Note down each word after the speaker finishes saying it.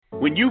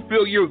When you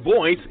feel your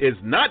voice is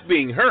not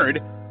being heard,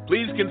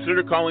 please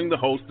consider calling the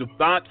host of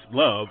Thoughts,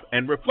 Love,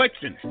 and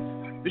Reflections.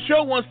 The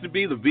show wants to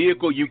be the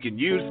vehicle you can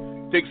use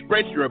to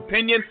express your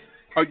opinion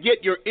or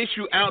get your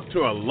issue out to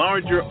a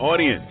larger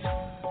audience.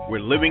 We're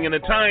living in a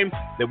time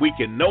that we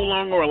can no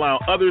longer allow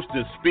others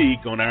to speak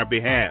on our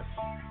behalf.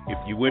 If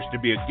you wish to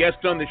be a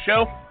guest on the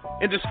show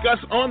and discuss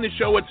on the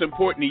show what's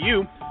important to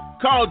you,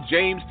 call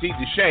James T.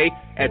 DeShay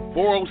at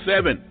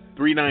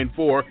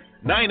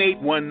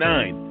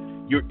 407-394-9819.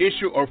 Your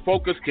issue or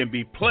focus can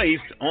be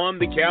placed on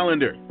the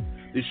calendar.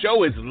 The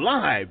show is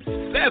live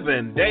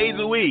 7 days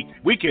a week.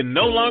 We can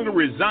no longer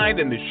reside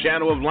in the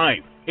shadow of life.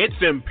 It's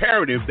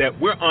imperative that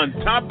we're on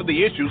top of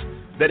the issues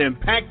that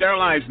impact our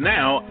lives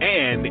now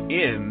and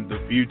in the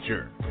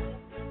future.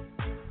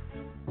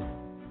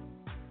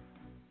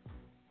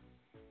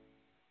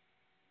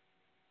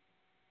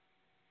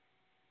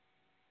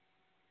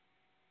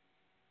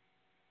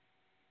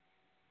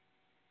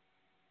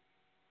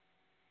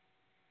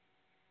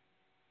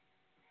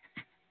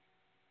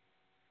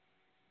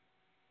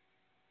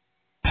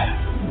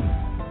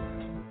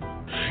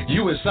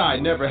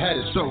 USI never had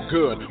it so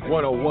good.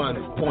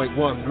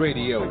 101.1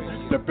 Radio,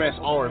 the best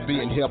R&B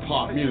and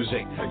hip-hop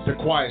music. The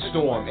Quiet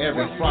Storm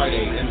every Friday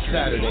and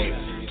Saturday.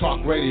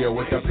 Talk radio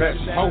with the best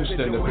host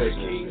in the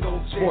business.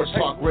 Sports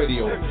Talk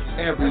Radio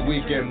every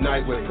weekend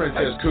night with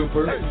Princess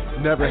Cooper.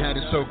 Never had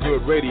it so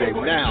good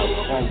radio now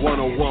on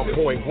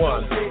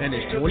 101.1, and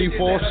it's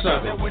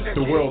 24/7.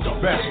 The world's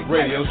best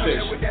radio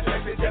station.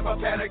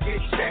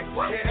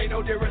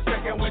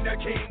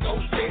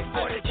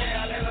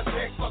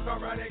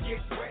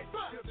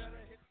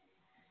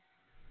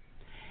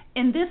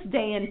 In this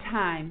day and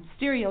time,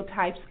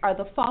 stereotypes are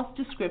the false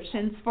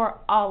descriptions for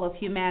all of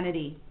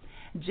humanity.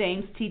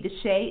 James T.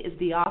 DeShay is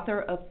the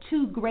author of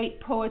 2 great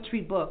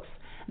poetry books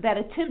that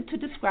attempt to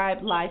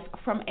describe life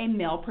from a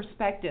male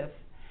perspective.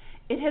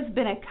 It has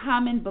been a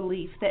common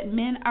belief that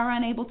men are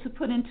unable to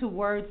put into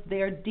words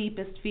their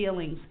deepest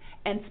feelings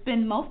and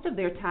spend most of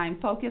their time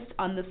focused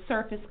on the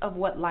surface of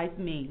what life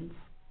means.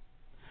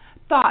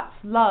 Thoughts,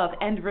 love,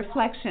 and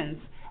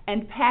reflections,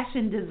 and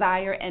passion,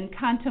 desire, and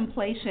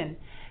contemplation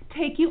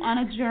take you on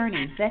a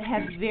journey that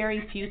has very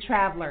few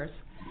travelers.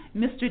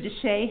 Mr.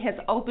 DeShay has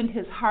opened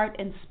his heart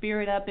and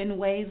spirit up in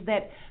ways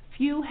that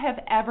few have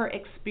ever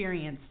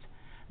experienced.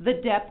 The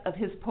depth of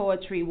his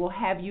poetry will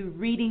have you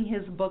reading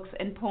his books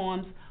and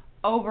poems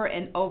over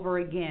and over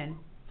again.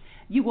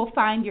 You will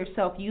find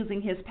yourself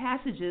using his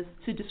passages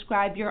to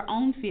describe your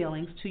own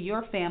feelings to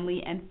your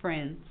family and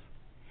friends.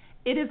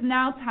 It is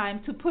now time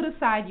to put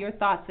aside your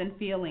thoughts and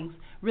feelings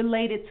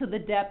related to the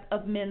depth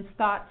of men's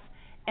thoughts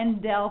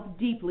and delve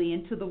deeply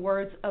into the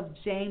words of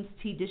James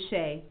T.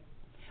 DeShay.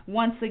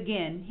 Once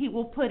again, he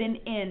will put an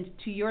end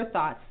to your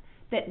thoughts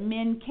that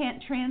men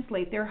can't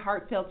translate their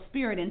heartfelt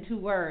spirit into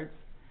words.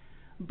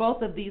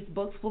 Both of these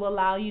books will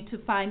allow you to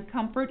find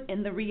comfort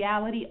in the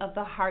reality of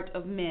the heart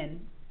of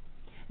men.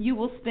 You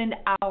will spend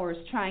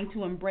hours trying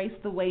to embrace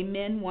the way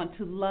men want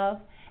to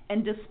love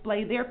and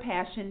display their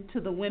passion to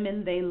the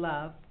women they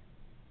love.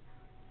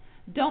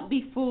 Don't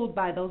be fooled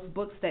by those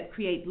books that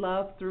create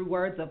love through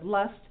words of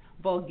lust,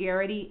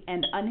 vulgarity,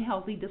 and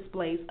unhealthy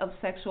displays of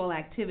sexual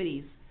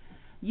activities.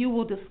 You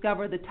will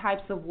discover the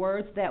types of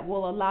words that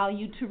will allow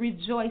you to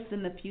rejoice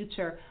in the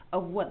future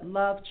of what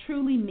love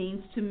truly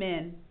means to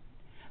men.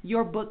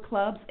 Your book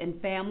clubs and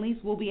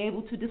families will be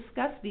able to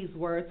discuss these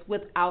words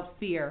without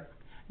fear.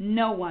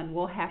 No one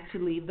will have to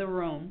leave the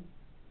room.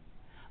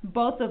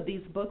 Both of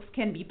these books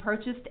can be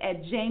purchased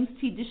at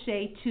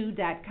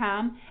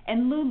jamestdeshay2.com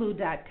and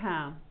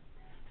lulu.com.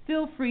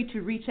 Feel free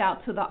to reach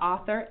out to the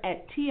author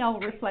at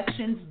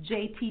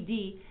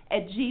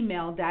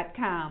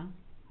tlreflectionsjtd@gmail.com.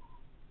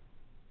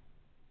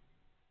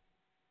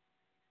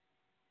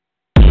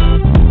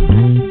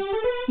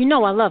 You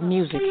know I love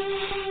music.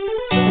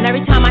 And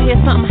every time I hear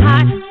something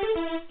hot,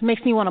 it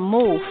makes me want to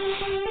move.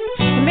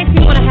 It makes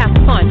me want to have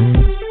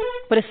fun.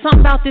 But it's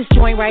something about this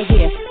joint right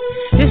here.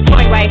 This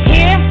joint right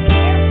here,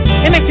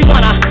 it makes me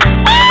want to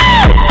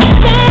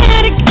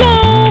let it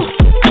go.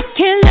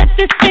 Can't let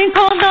this thing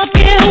called love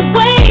get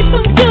away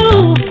from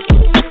you.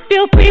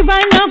 Feel free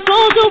right now,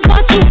 go do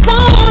what you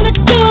want to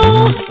do.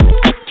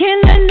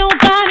 Can't let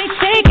nobody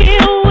take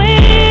it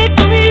away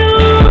from you,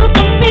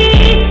 from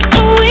me,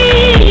 from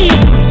we.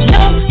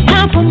 No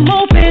time for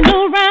moping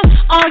around,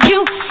 are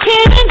you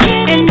kidding?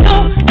 And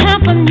no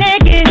time for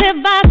negative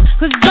vibes,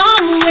 cause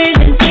I'm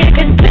winning.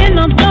 It's been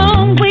a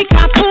long week,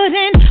 I put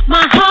in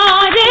my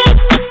heart in.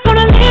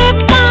 Gonna live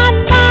my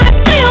life,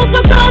 feel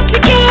so close to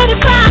get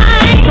it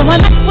right. So I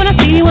like what I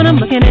see when I'm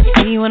looking at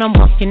me, when I'm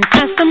walking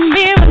past the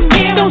mirror.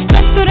 Don't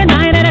stress through the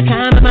night at a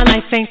time in my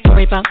life, ain't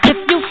worry about if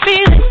you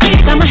feel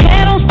it. Got my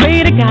head on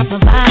straight, I got my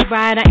vibe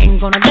right, I ain't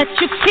gonna let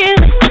you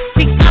kill it.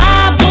 See,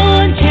 I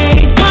won't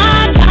change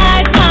my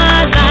life,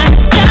 my life.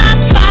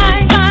 Just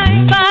bye, bye,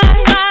 bye,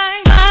 bye,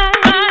 bye,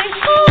 bye.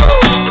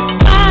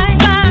 Ooh, bye,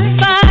 bye,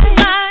 bye,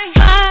 bye,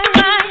 bye,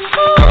 bye.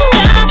 Ooh,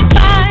 just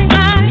bye,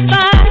 bye, bye,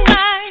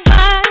 bye,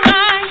 bye,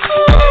 bye.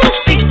 Ooh,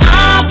 see, I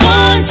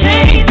won't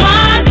change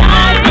my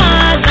life,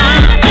 my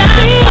life. Just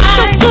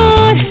bye, bye.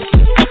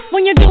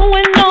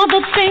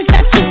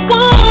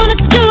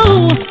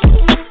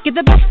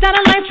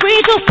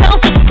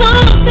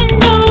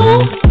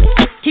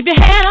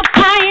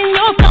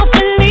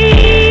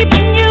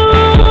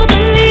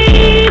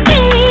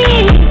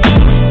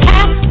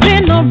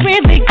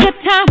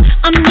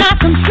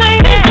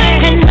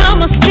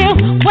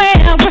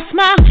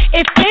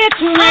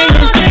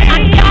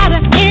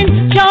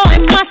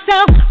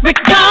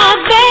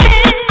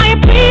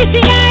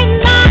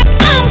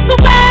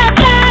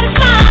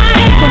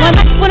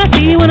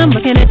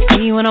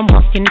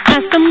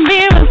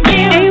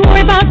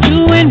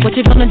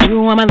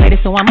 I'm a lady,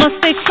 so I must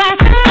stay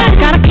classy.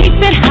 Gotta keep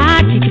it high,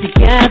 keep it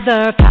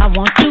together. I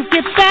want to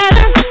get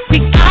better.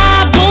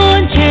 I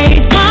won't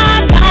change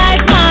my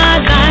life,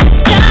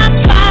 just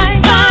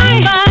fine,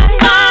 fine, fine,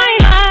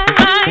 fine,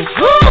 fine.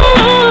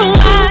 Ooh,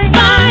 fine,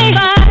 fine,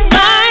 fine,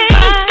 fine,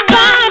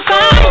 fine,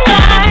 fine,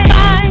 fine,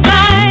 fine,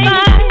 fine,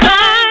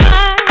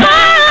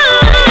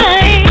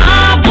 fine.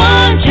 I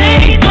won't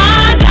change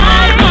my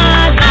life,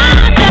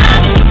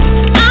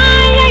 I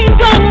ain't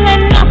gonna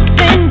let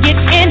nothing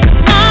get in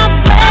my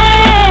way.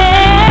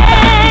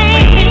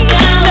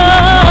 No,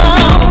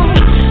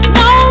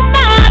 no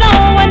matter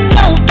what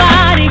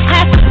nobody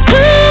has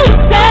to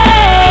say.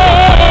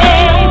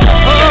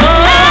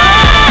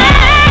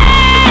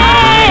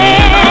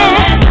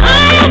 I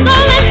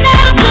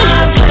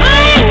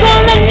ain't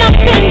gonna let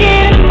nothing get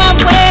in my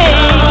way.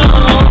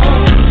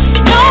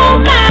 No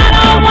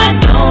matter what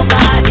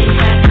nobody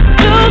has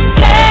to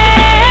say.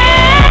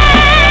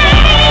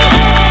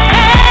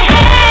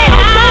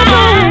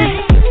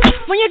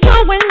 When you're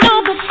doing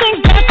all the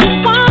things that you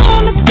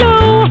wanna do,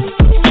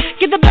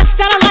 get the best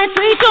out of life,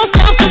 treat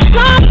yourself to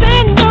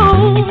something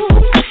new.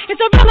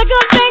 It's a really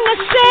good thing to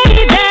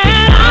say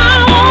that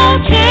I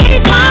won't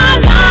change my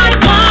life,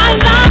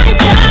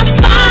 just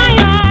fine,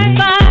 fine, fine, fine, fine,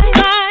 fine, fine,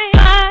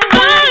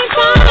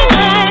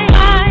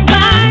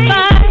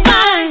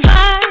 fine, fine,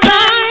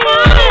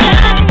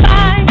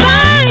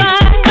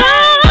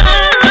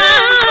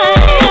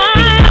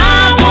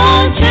 I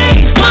won't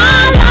change my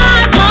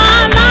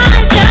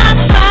life,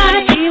 just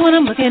fine. See when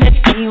I'm looking at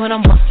me when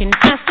I'm walking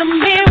past the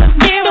mirror.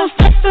 Don't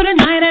step through the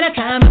night at a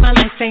time in my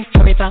life, ain't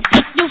worried about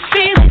what you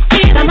feel.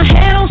 Got my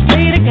head on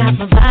straight, I got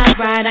my vibe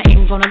right, I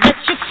ain't gonna let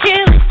you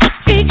kill it.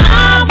 See,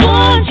 I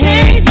won't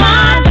change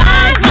my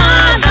life,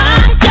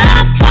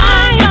 just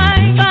fine,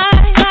 fine,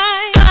 fine,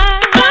 fine,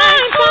 fine,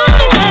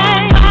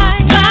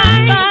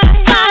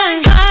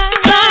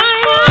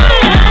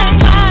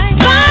 fine,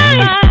 fine, fine,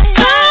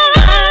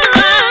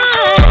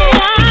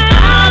 fine,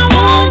 I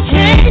won't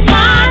change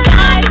my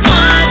life,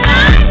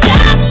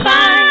 just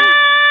fine.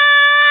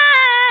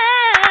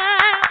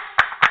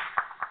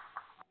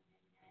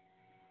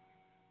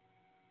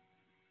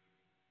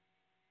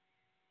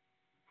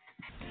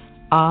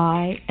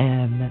 I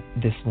am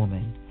this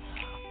woman.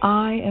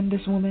 I am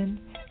this woman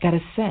that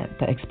has set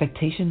the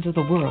expectations of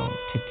the world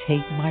to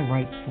take my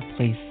rightful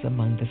place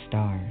among the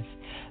stars.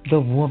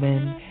 The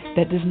woman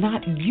that does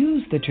not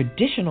use the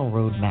traditional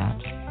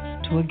roadmaps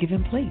to a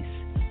given place,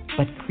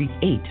 but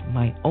create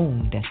my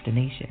own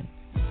destination.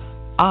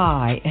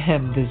 I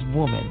am this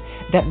woman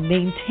that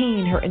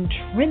maintain her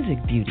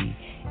intrinsic beauty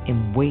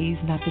in ways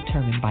not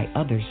determined by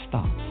others'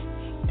 thoughts,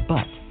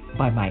 but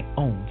by my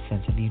own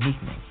sense of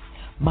uniqueness,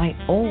 my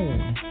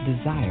own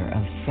desire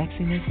of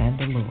sexiness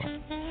and allure.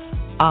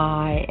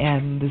 I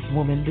am this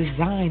woman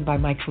designed by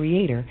my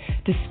Creator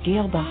to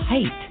scale the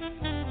height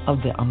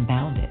of the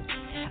unbounded,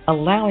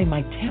 allowing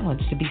my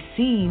talents to be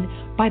seen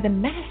by the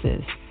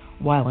masses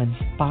while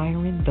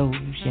inspiring those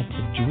yet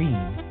to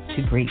dream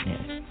to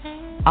greatness.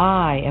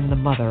 I am the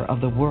mother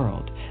of the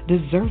world,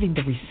 deserving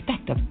the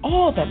respect of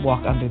all that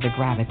walk under the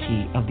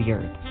gravity of the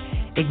earth,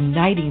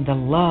 igniting the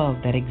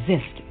love that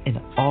exists in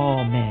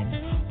all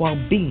men while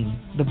being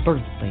the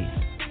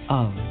birthplace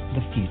of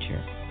the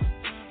future.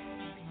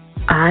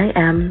 I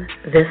am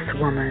this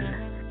woman.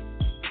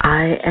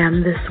 I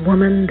am this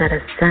woman that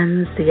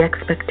ascends the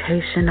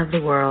expectation of the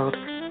world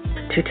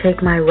to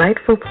take my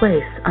rightful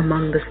place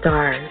among the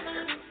stars.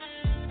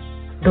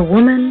 The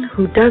woman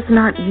who does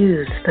not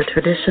use the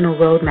traditional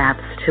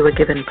roadmaps to a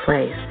given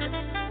place,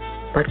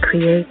 but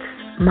creates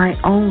my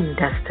own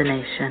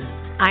destination.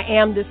 I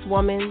am this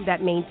woman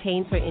that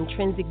maintains her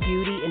intrinsic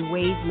beauty in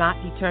ways not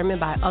determined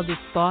by others'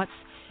 thoughts,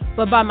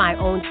 but by my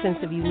own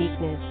sense of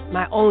uniqueness,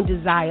 my own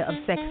desire of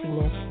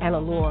sexiness and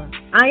allure.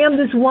 I am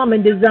this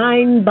woman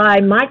designed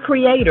by my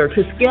Creator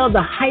to scale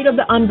the height of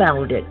the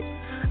unbounded,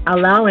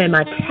 allowing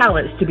my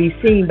talents to be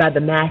seen by the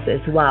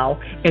masses while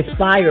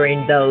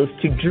inspiring those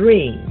to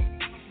dream.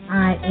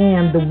 I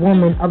am the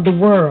woman of the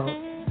world,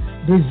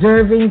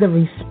 deserving the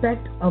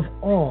respect of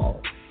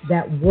all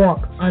that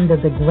walk under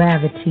the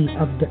gravity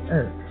of the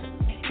earth,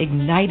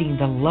 igniting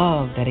the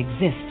love that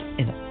exists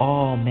in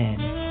all men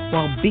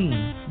while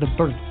being the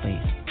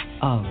birthplace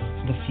of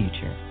the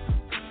future.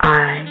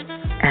 I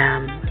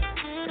am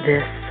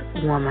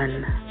this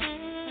woman.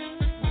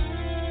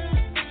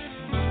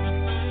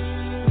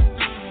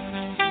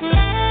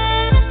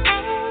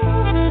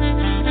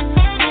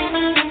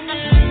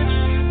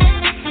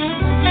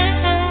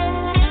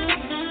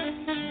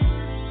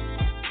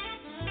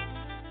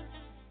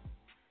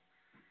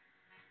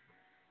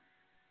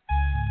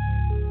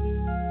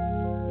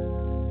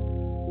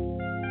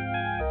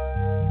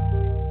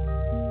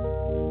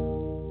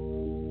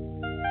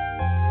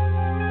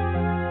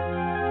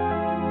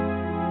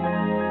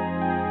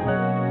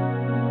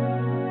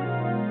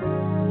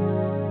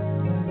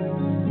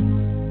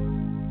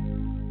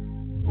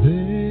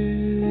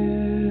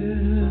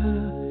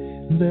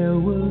 There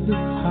was a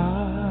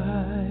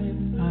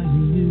time I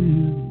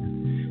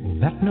knew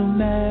that no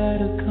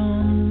matter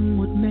come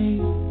what may,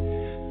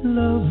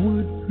 love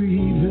would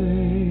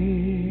prevail.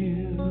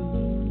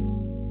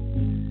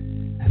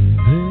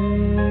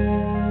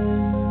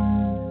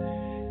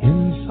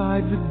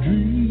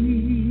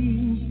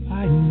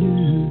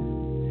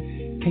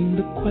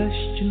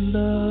 question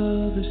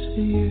love is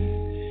fear.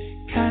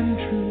 Can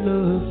true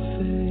love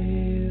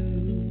fail?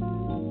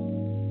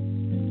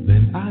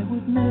 Then I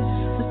would miss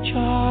the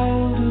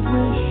childhood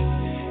wish,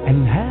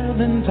 and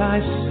haven't I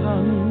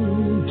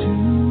sung to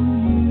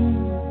you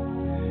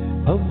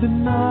of the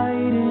knight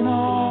in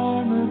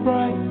armor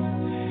bright,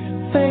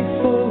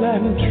 faithful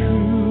and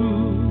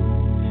true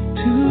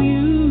to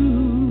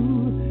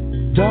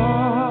you,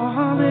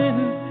 darling.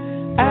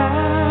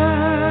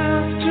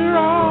 After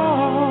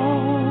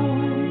all,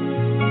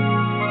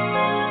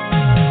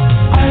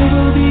 I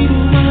will be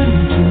the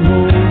one to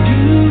hold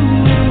you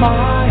in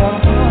my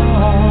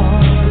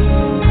arms.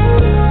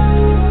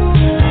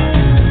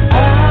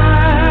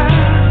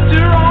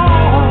 After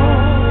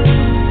all,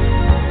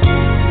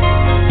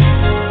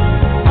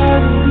 I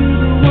will be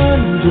the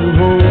one to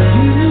hold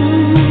you.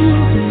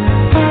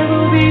 I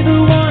will be the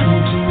one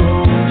to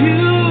hold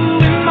you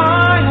in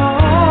my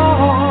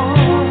arms.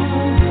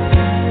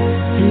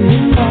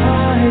 In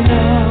my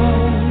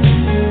arms.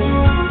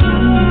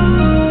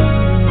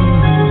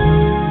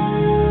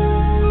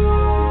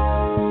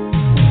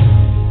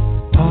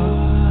 I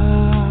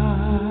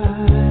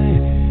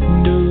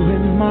know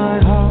in my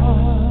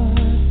heart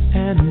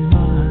and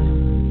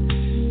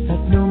mind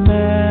that no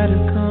matter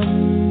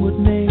come what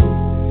may,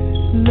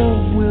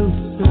 love will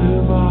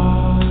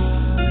survive.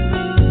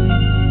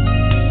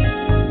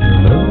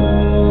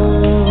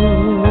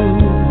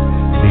 Love,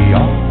 the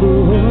author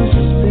of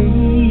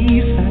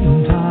space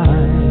and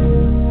time,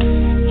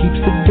 keeps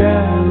the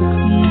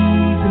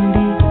galaxies and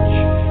each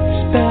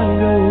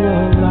sparrow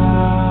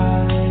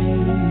alive.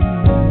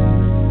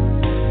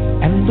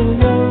 And the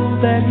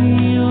love that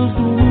heals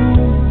the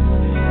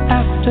wound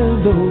after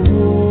the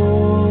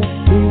war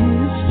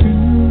is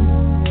through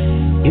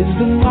is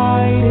the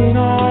light in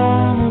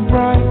armor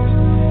bright,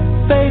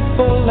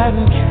 faithful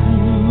and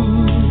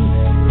true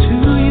to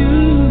you,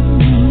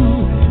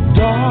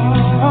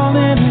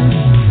 darling.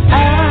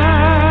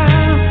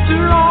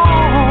 After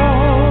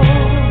all,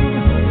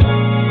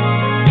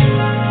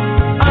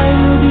 I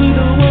will be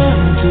the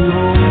one to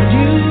hold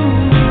you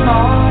in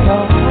my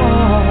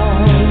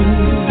arms.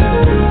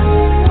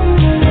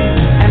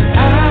 And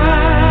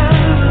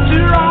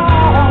after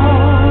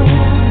all,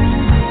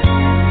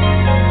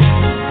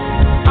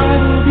 I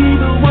will be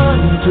the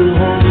one to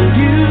hold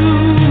you.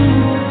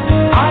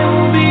 I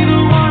will be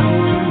the one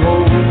to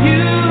hold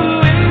you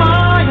in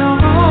my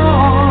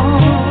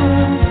arms.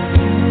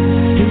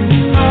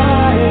 In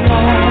my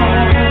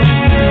arms.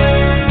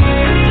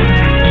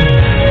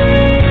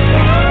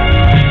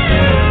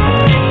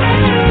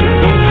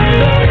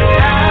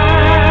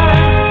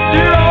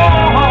 After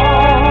all,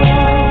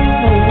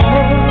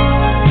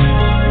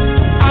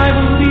 I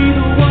will be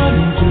the one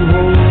to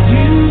hold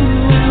you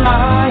in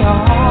my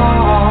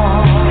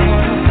arms.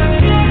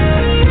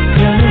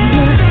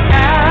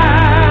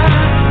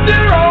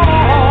 After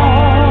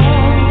all,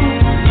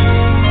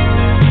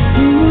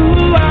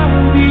 ooh, I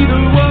will be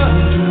the one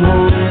to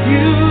hold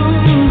you.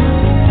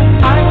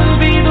 I will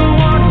be the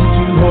one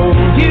to hold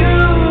you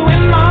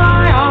in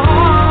my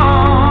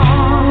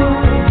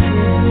arms.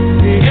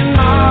 In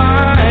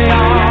my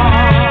arms.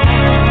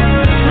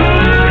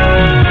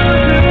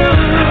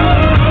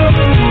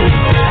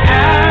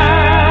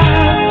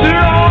 After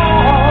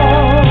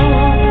all,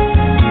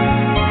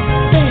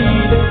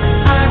 baby,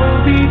 I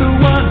will be the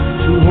one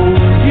to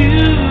hold you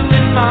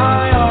in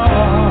my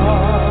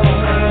arms.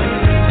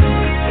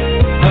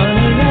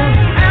 Honey,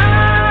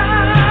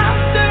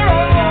 after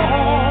all,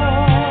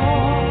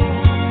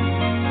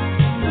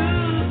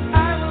 I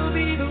will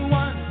be the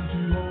one to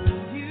hold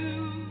you.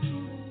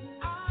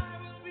 I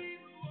will be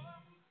the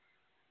one.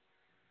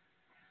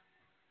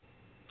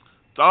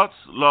 Thoughts,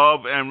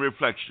 Love, and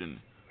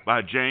Reflection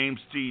by James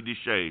T.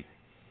 DeShay.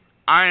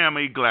 I am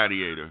a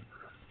gladiator.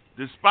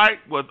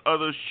 Despite what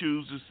others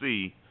choose to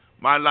see,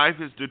 my life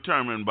is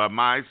determined by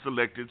my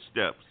selected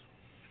steps.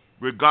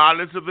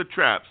 Regardless of the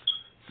traps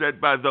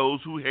set by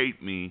those who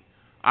hate me,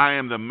 I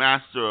am the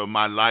master of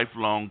my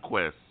lifelong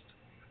quest.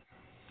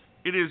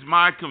 It is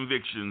my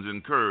convictions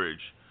and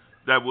courage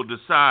that will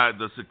decide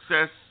the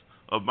success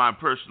of my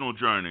personal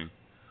journey,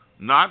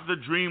 not the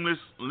dreamless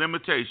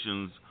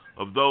limitations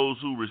of those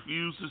who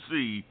refuse to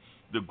see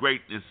the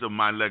greatness of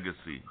my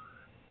legacy.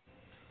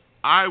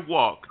 I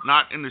walk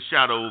not in the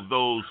shadow of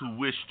those who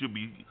wish to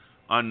be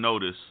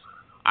unnoticed.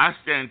 I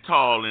stand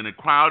tall in a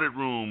crowded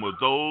room of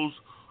those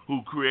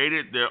who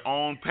created their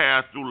own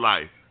path through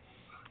life.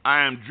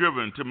 I am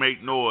driven to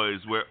make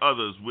noise where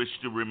others wish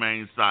to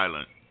remain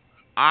silent.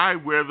 I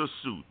wear the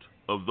suit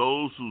of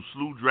those who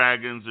slew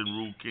dragons and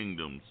ruled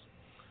kingdoms.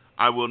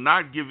 I will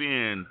not give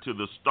in to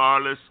the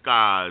starless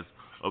skies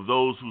of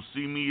those who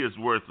see me as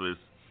worthless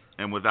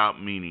and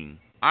without meaning.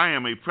 I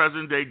am a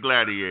present-day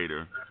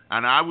gladiator,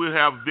 and I will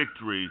have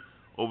victory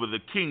over the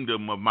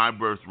kingdom of my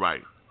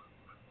birthright.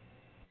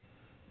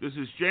 This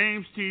is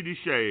James T.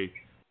 DeShay.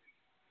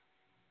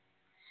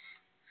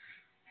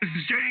 This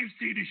is James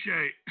T.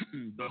 DeShay,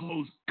 the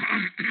host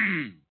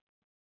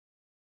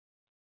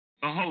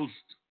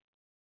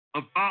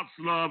of Thoughts,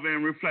 Love,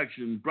 and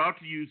Reflection, brought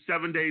to you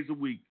 7 days a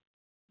week,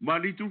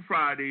 Monday through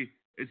Friday,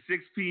 at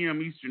 6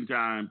 p.m. Eastern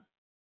Time,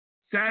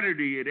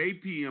 Saturday at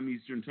 8 p.m.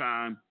 Eastern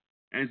Time,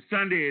 and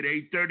Sunday at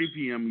 8:30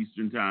 p.m.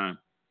 Eastern Time.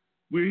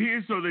 We're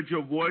here so that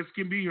your voice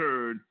can be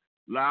heard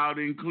loud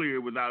and clear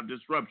without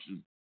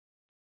disruption.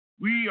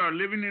 We are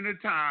living in a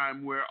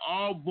time where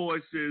all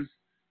voices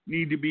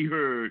need to be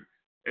heard,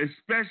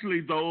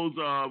 especially those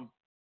of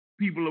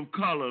people of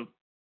color,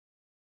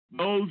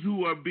 those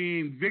who are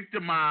being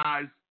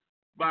victimized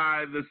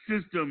by the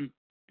system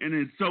and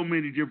in so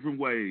many different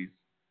ways.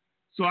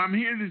 So I'm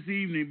here this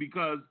evening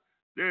because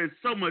there is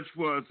so much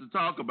for us to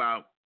talk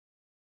about,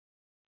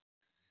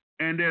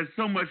 and there's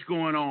so much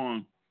going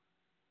on.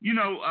 You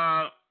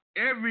know,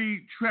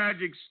 every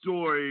tragic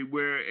story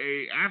where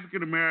a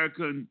African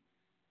American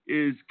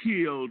is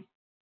killed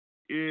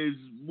is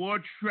more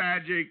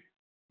tragic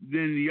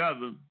than the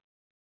other.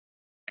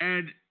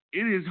 And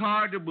it is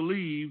hard to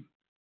believe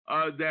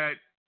that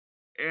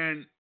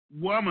a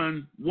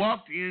woman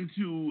walked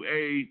into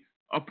a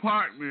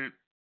apartment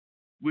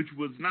which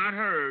was not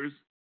hers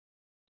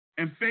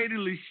and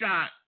fatally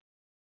shot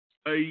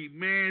a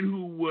man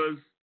who was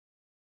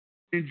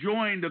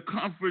enjoying the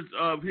comforts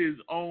of his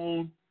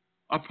own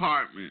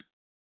apartment.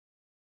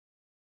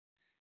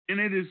 And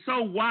it is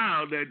so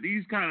wild that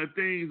these kind of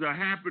things are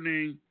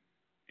happening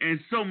in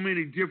so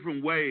many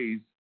different ways.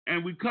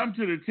 And we come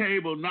to the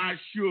table not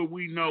sure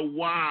we know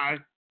why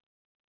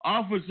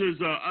officers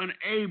are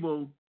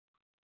unable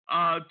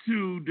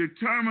to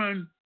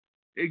determine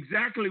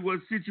exactly what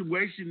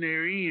situation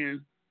they're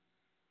in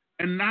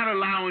and not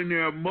allowing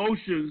their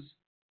emotions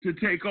to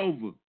take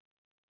over.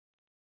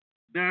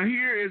 Now,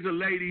 here is a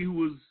lady who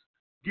was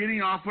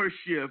getting off her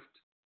shift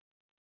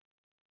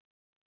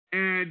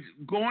and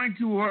going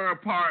to her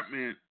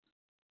apartment,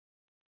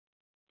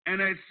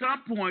 and at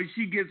some point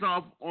she gets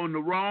off on the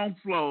wrong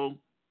floor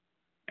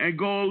and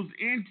goes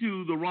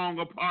into the wrong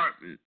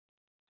apartment.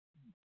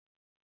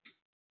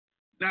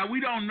 Now,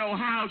 we don't know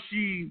how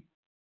she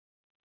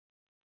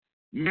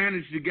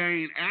managed to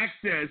gain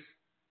access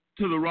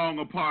to the wrong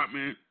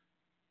apartment,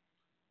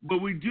 but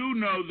we do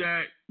know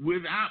that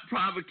without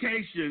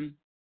provocation,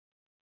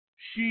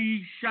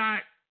 she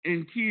shot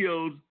and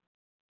killed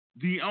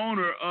the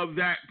owner of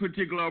that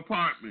particular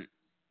apartment.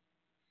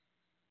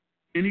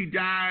 And he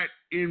died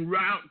en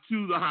route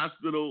to the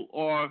hospital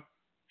or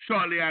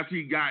shortly after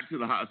he got to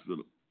the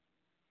hospital.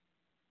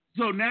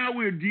 So now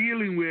we're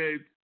dealing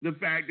with the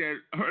fact that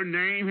her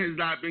name has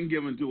not been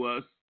given to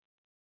us.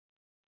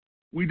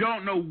 We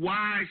don't know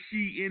why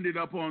she ended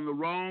up on the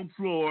wrong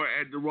floor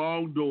at the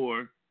wrong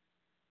door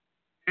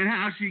and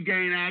how she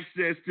gained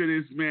access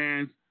to this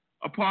man's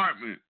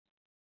apartment.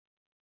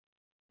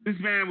 This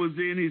man was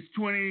in his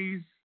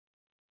 20s,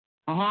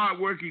 a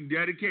hardworking,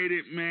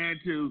 dedicated man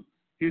to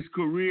his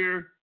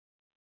career.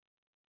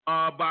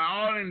 By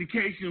all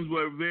indications,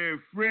 was a very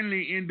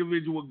friendly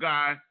individual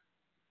guy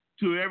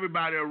to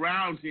everybody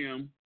around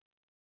him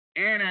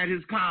and at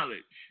his college.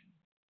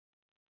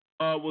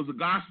 Was a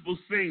gospel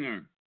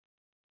singer.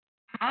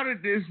 How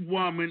did this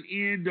woman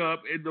end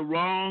up in the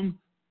wrong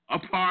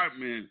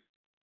apartment,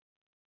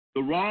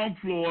 the wrong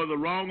floor, the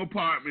wrong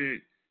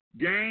apartment,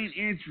 gain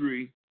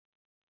entry,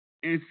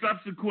 and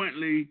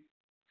subsequently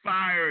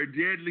fire a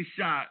deadly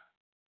shot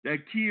that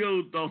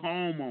killed the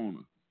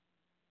homeowner?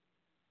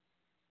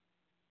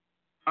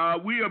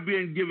 We are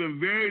being given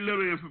very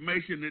little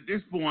information at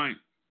this point,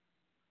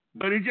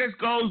 but it just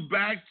goes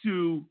back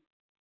to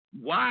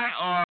why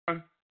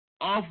are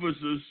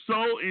officers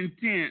so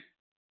intent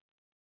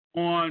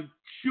on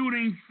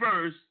shooting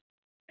first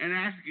and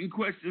asking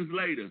questions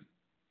later?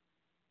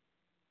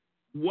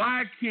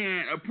 Why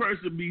can't a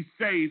person be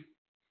safe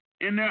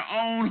in their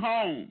own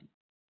home?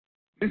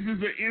 This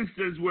is an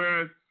instance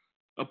where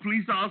a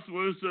police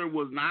officer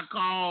was not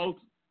called,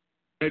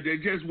 that they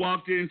just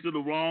walked into the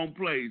wrong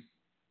place.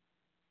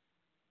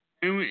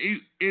 And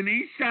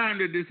each time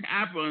that this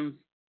happens,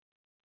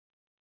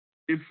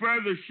 it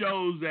further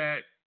shows that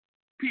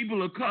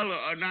people of color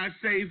are not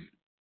safe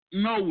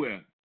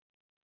nowhere.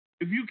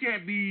 If you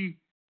can't be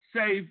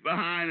safe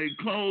behind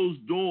a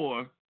closed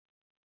door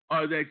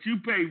or that you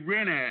pay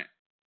rent at,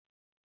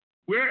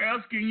 where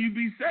else can you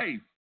be safe?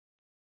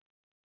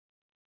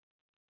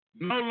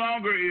 No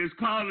longer is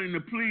calling the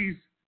police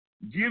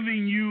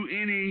giving you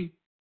any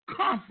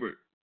comfort,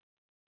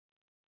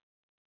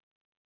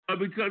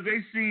 because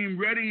they seem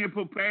ready and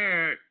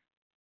prepared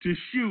to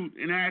shoot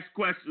and ask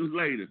questions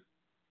later.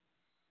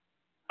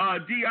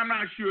 D, I'm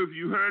not sure if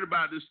you heard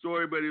about this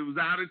story, but it was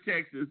out of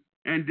Texas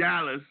and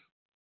Dallas,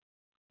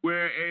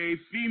 where a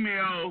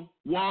female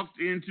walked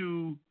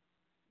into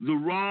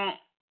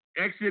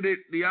exited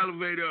the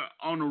elevator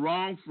on the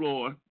wrong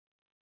floor,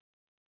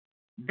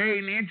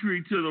 gained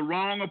entry to the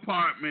wrong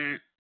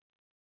apartment,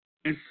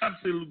 and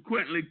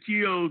subsequently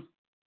killed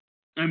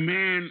a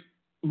man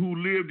who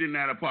lived in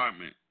that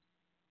apartment.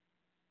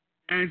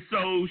 And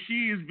so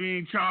she is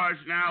being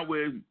charged now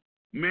with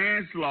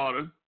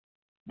manslaughter,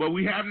 but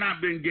we have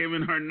not been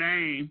given her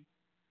name.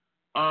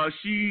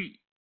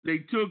 They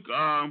took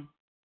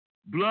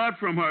blood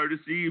from her to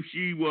see if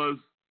she was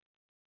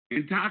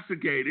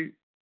intoxicated,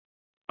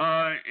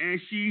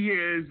 and she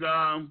has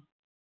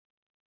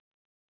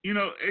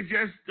it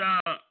just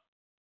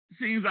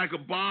seems like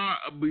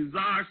a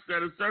bizarre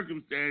set of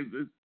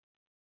circumstances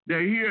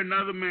that here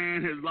another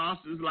man has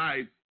lost his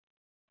life.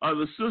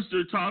 The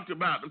sister talked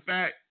about the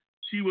fact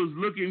she was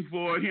looking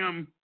for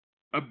him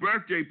a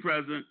birthday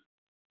present,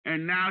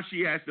 and now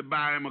she has to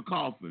buy him a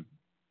coffin.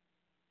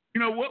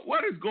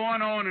 What is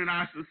going on in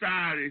our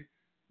society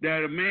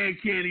that a man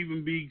can't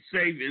even be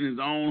safe in his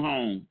own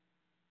home?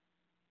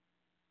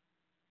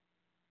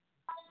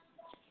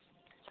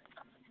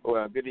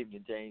 Well, good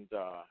evening, James.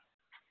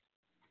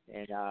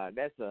 And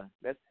this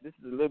is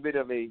a little bit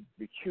of a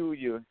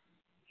peculiar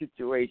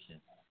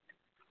situation.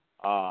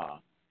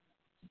 For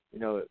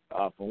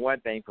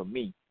one thing, for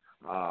me,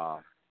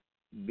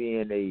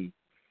 being a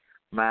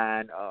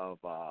mind of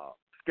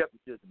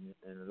skepticism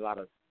in a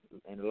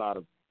lot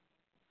of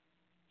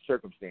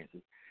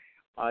circumstances,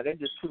 there's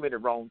just too many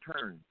wrong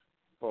turns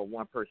for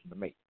one person to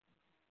make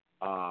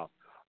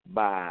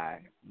by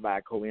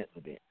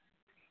coincidence,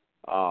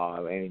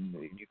 and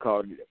you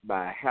call it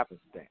by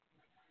happenstance.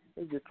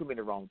 There's just too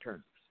many wrong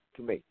turns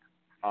to make.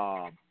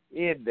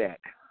 In that,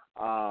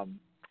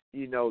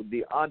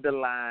 the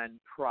underlying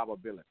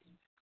probability.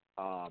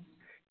 To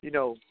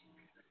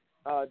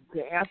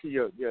answer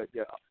your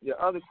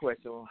other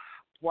question,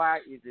 why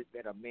is it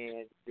that a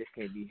man just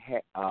can't be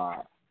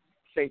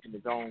safe in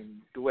his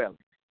own dwelling?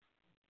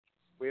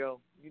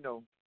 Well,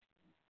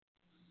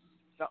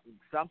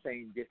 some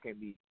things just can't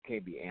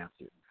be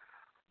answered.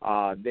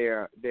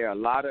 There are a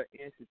lot of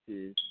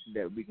instances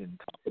that we can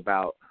talk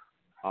about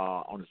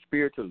on a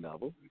spiritual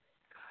level.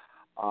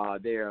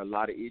 There are a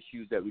lot of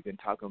issues that we can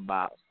talk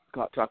about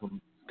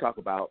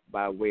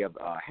by way of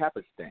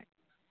happenstance.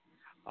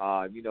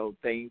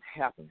 Things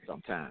happen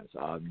sometimes.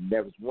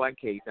 There was one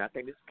case, and I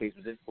think this case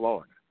was in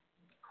Florida,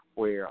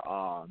 where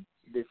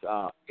this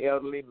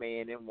elderly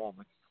man and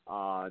woman,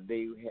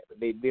 they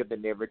lived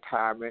in their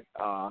retirement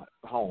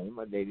home,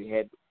 and they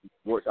had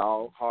worked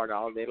hard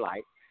all their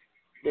life.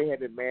 They had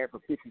been married for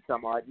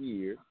 50-some odd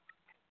years,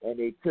 and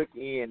they took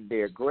in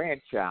their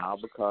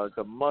grandchild because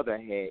the mother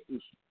had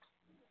issues.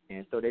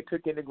 And so they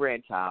took in the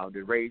grandchild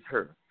to raise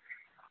her.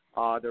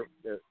 The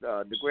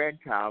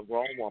grandchild,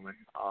 grown woman,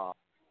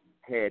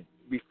 had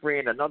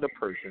befriended another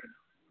person,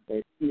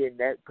 and she and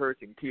that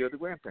person killed the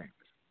grandparents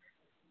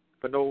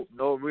for no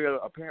real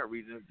apparent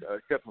reason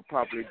except for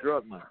probably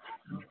drug money.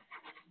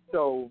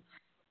 So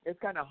it's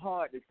kind of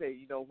hard to say,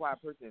 why a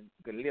person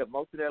can live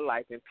most of their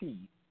life in peace,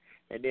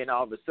 and then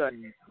all of a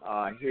sudden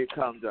here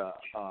comes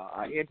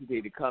an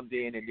entity that comes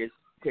in and just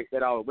takes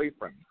that all away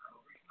from you.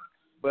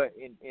 But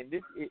in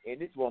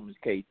this woman's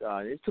case,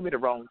 there's too many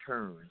wrong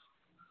turns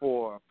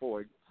for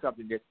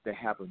something just to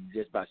happen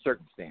just by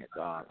circumstance.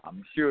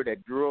 I'm sure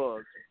that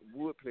drugs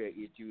would play an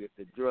issue if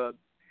the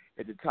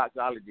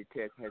toxicology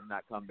test has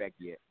not come back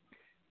yet.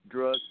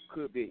 Drugs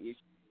could be an issue.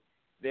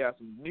 There are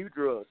some new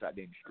drugs out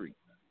there in the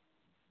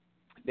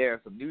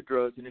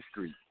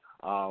street.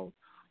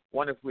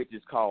 One of which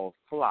is called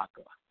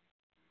Flocka.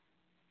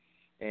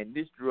 And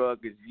this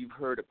drug is, you've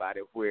heard about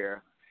it,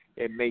 where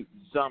it makes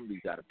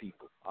zombies out of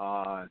people.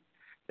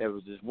 There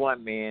was this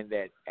one man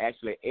that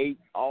actually ate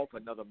off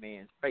another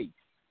man's face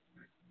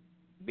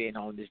being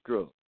on this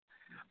drug.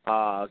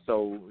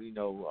 So we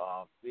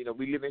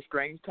live in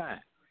strange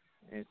times.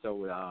 And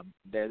so I'm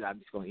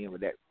just going to end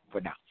with that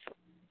for now.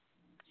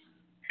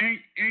 And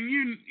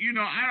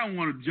I don't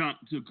want to jump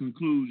to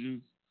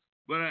conclusions,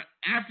 but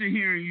after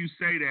hearing you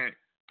say that,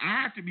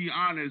 I have to be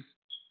honest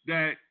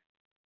that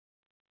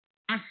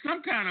I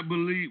some kind of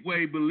believe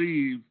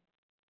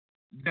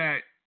that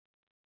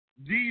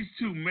these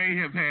two may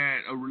have had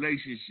a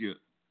relationship.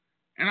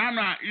 And I'm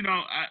not,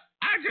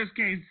 I just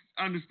can't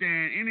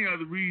understand any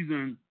other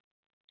reason.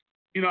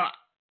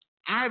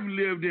 I've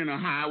lived in a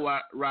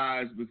high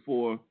rise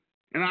before,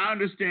 and I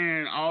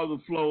understand all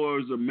the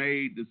floors are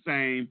made the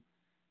same.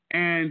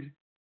 And,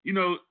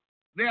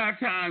 there are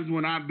times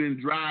when I've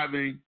been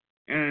driving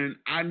and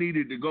I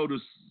needed to go to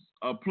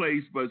a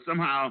place, but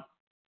somehow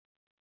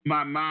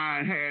my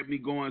mind had me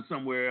going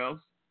somewhere else.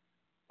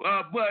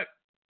 But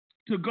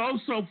to go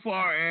so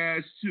far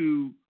as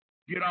to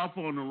get off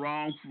on the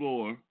wrong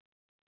floor,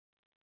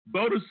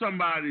 go to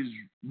somebody's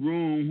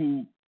room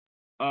who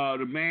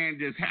the man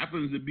just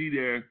happens to be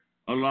there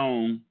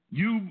alone,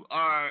 you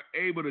are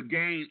able to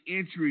gain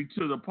entry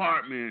to the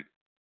apartment,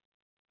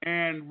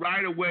 and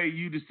right away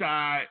you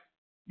decide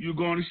you're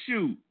going to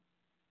shoot.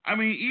 I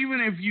mean,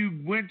 even if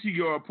you went to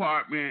your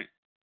apartment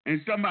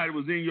and somebody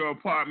was in your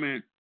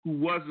apartment who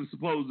wasn't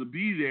supposed to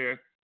be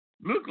there,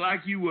 looked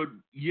like you would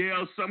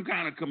yell some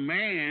kind of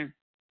command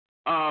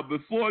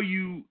before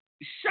you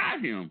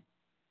shot him.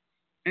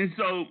 And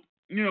so,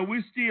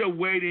 we're still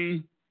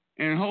waiting,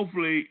 and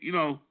hopefully,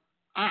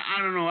 I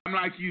don't know, I'm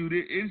like you,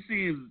 it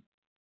seems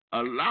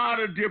a lot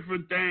of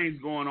different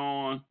things going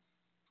on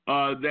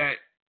that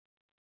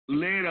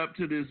led up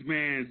to this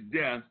man's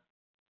death,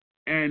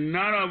 and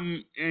none of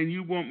them, and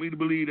you want me to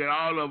believe that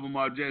all of them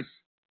are just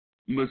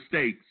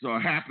mistakes or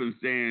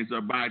happenstance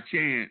or by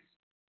chance.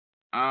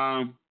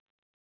 I'm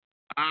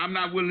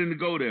not willing to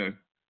go there.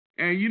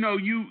 And,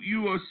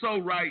 you are so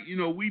right.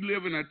 We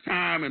live in a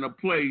time and a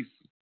place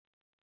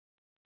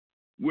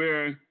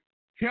where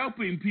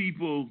helping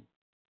people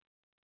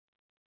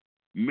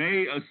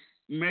may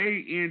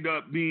end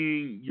up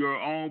being your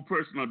own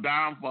personal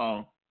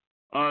downfall.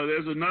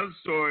 There's another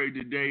story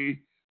today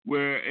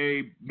where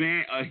a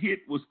hit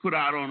was put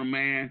out on a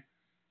man,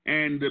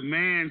 and the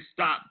man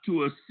stopped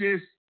to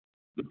assist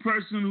the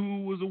person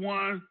who was the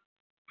one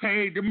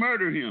paid to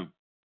murder him.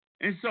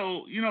 And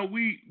so,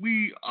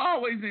 we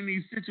always in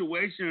these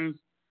situations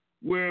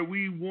where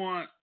we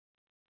want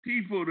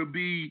people to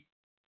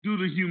do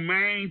the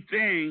humane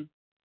thing,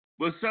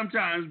 but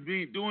sometimes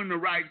doing the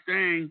right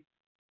thing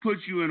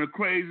puts you in a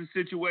crazy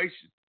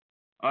situation.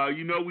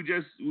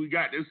 We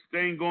got this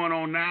thing going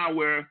on now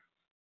where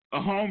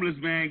a homeless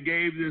man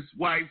gave this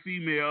white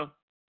female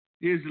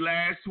his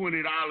last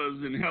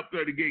 $20 and helped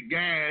her to get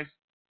gas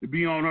to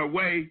be on her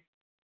way.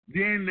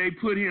 Then they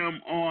put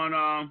him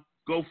on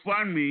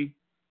GoFundMe,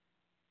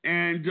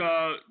 and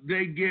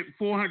they get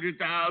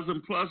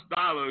 $400,000 plus,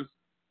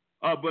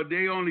 but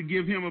they only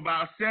give him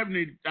about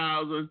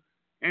 $70,000,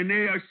 and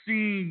they are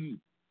seen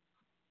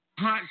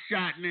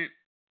hot-shotting it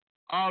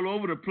all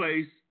over the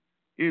place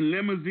in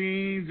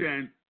limousines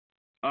and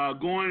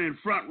going in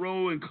front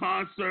row in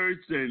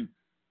concerts and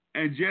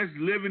just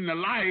living the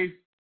life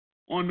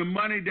on the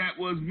money that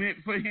was meant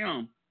for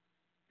him.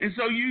 And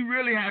so you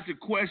really have to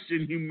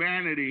question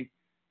humanity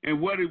and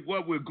what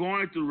we're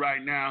going through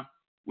right now,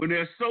 when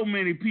there's so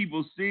many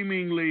people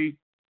seemingly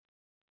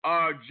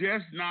are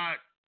just not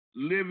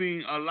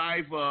living a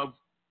life of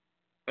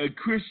a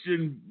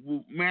Christian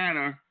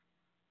manner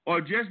or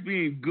just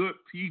being good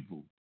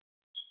people.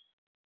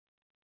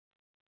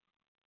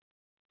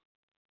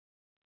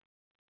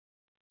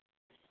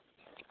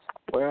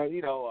 Well,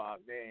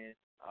 man,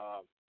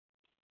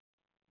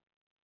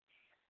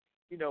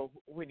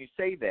 when you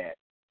say that,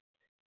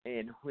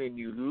 and when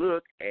you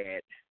look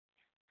at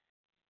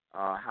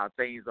how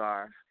things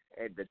are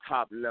at the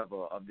top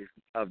level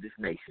of this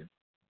nation,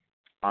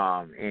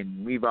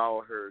 and we've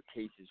all heard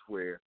cases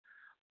where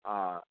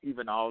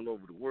even all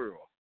over the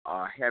world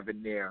are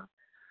having their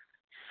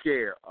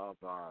share of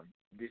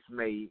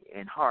dismay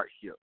and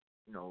hardship.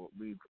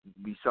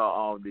 We saw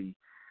all the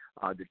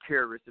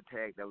terrorist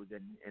attack that was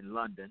in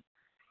London,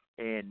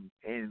 and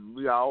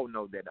we all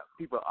know that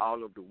people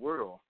all over the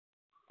world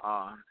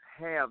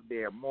have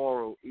their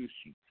moral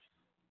issues.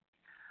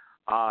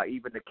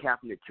 Even the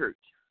Catholic Church,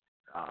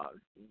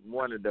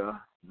 one of the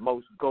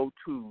most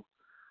go-to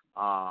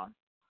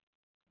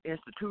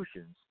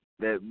institutions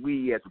that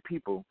we as a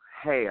people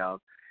have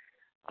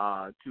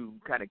to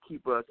kind of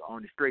keep us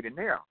on the straight and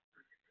narrow.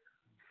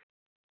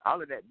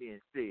 All of that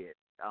being said,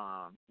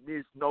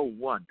 there's no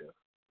wonder,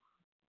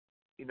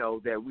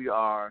 that we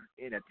are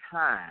in a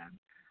time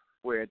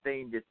where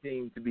things just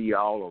seem to be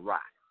all awry.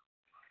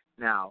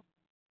 Now,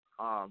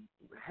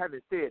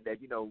 having said that,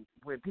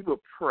 when people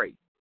pray,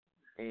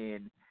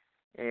 and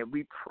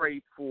we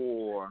pray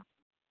for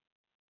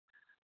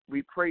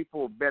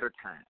better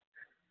times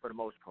for the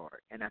most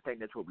part, and I think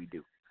that's what we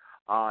do.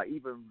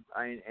 Even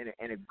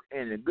and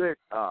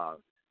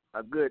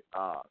a good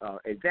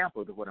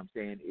example of what I'm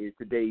saying is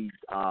today's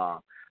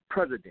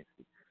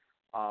presidency,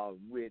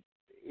 with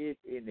it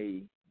in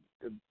a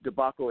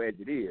debacle as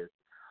it is.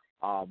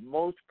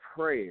 Most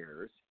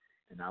prayers,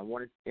 and I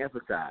want to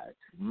emphasize,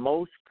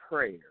 most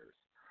prayers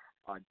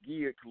are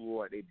geared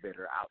toward a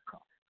better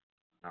outcome.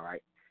 All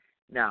right.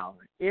 Now,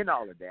 in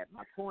all of that,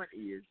 my point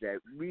is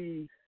that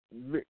we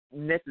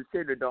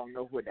necessarily don't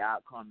know what the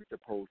outcome is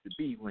supposed to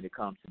be when it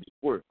comes to this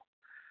world.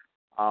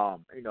 I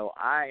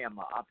am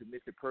an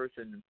optimistic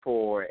person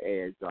for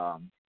as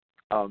 90%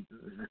 of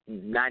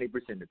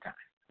the time.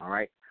 All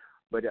right,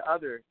 but the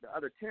other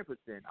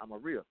 10%, I'm a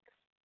realist,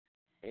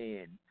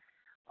 and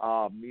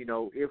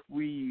if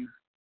we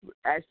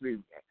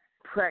actually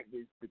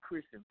practice the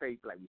Christian faith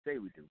like we say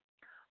we do,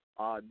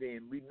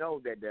 then we know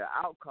that the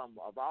outcome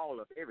of all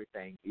of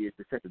everything is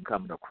the second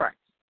coming of Christ.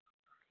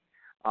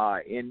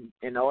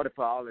 In order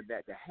for all of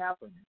that to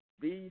happen,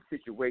 these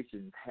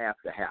situations have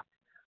to happen.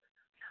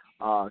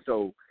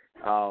 So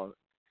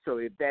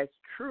if that's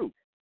true,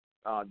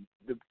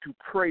 to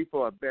pray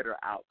for a better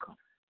outcome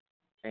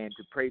and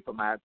to pray for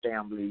my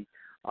family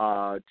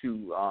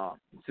to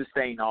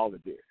sustain all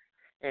of this,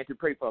 and to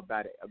pray for a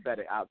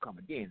better outcome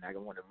again, I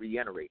want to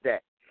reiterate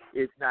that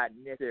it's not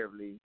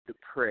necessarily the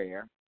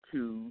prayer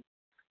to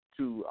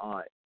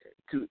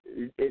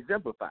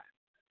exemplify.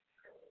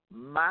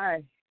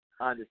 My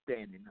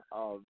understanding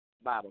of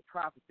Bible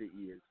prophecy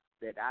is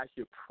that I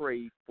should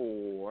pray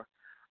for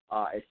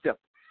acceptance,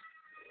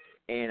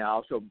 and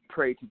also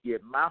pray to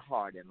get my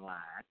heart in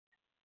line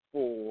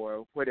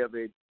for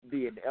whatever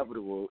the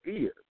inevitable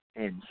is.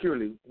 And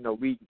surely,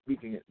 we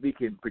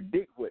can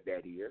predict what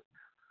that is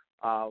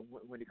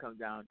when it comes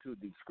down to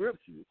the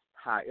scriptures.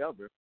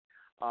 However,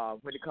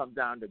 when it comes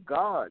down to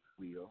God's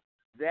will,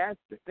 that's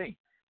the thing.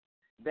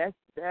 That's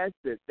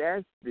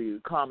the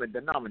common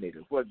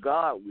denominator, what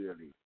God will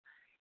is.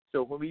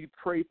 So when we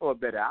pray for a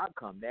better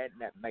outcome, that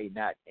may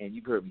not, and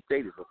you've heard me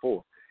say this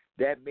before,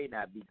 that may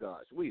not be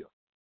God's will.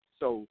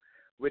 So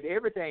with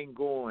everything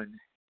going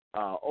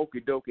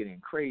okie dokie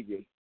and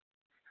crazy,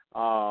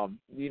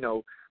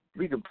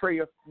 we can pray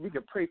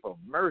for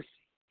mercy.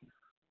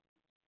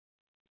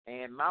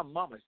 And my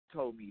mama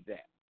told me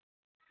that,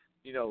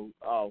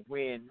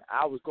 when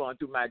I was going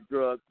through my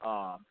drug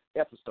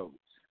episodes,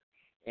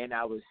 and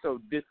I was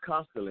so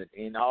disconsolate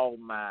in all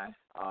my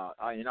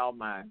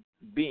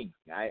being.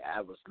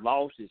 I was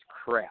lost as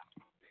crap,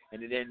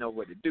 and I didn't know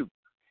what to do.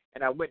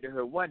 And I went to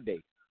her one day,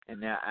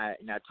 and I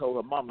told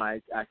her, Mama,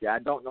 I said, I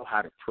don't know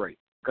how to pray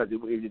because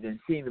it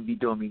didn't seem to be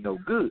doing me no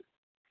good.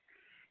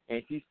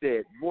 And she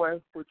said,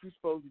 boy, what you're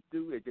supposed to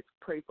do is just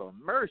pray for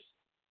mercy.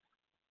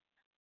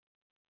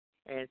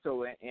 And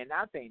so, and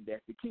I think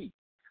that's the key.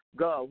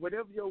 God,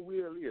 whatever your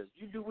will is,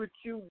 you do what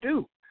you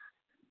do.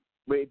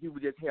 But if you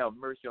would just have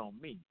mercy on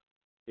me,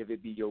 if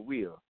it be your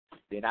will,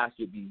 then I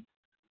should be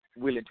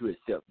willing to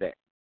accept that.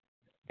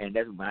 And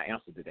that's my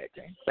answer to that,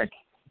 James. Thank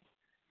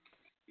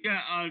you.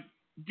 Yeah,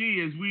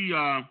 Dee, as we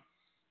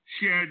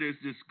share this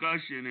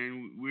discussion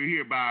and we're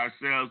here by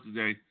ourselves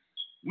today,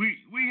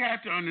 we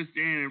have to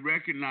understand and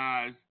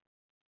recognize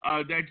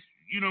that,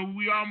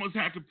 we almost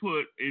have to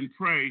put and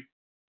pray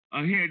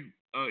a hedge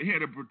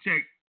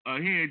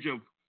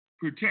of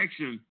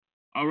protection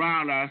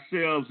around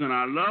ourselves and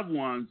our loved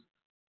ones,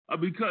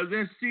 because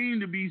there seem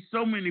to be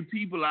so many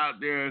people out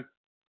there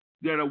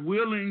that are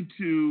willing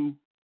to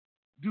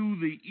do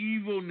the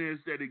evilness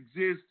that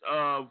exists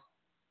of,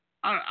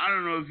 I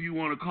don't know if you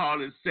want to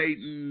call it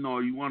Satan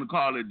or you want to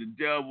call it the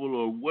devil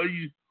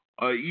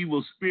or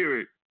evil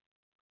spirit,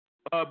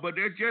 but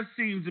there just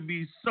seems to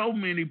be so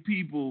many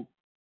people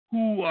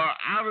who are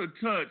out of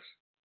touch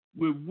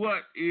with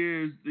what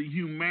is the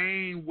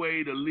humane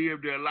way to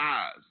live their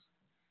lives.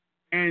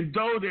 And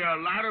though there are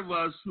a lot of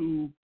us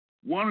who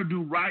want to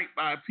do right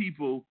by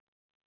people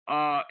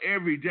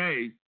every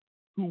day,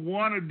 who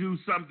want to do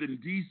something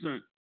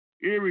decent,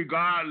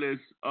 irregardless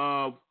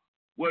of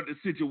what the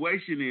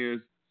situation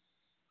is,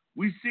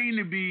 we seem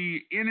to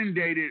be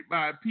inundated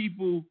by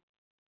people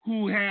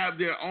who have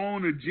their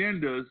own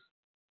agendas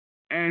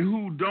and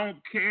who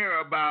don't care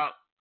about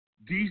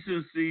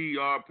decency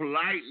or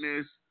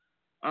politeness.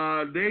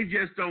 They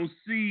just don't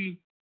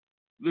see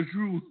the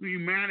true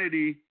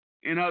humanity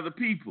in other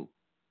people.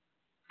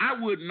 I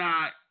would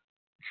not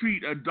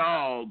treat a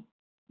dog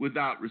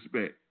without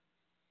respect.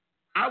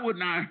 I would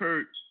not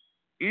hurt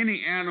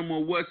any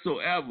animal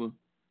whatsoever.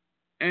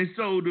 And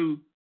so to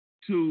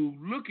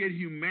look at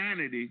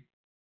humanity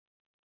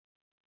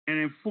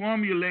and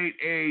formulate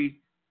a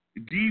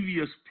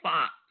devious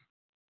plot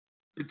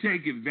to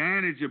take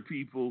advantage of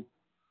people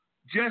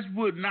just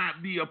would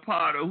not be a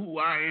part of who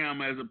I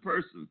am as a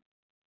person.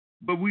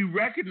 But we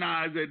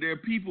recognize that there are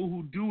people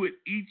who do it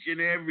each and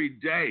every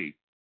day,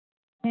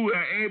 who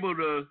are able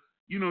to,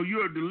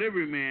 you're a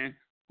delivery man,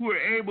 who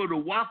are able to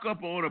walk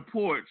up on a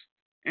porch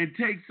and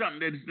take something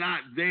that's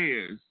not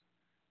theirs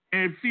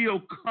and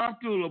feel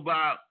comfortable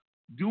about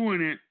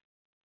doing it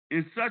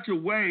in such a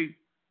way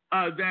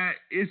that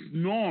it's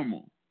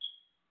normal.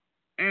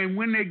 And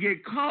when they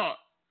get caught,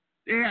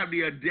 they have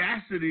the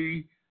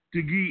audacity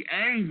to be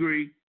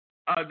angry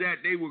that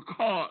they were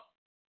caught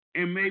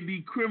and may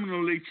be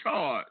criminally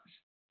charged.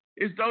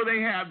 It's though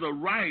they have the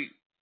right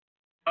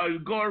to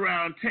go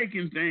around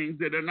taking things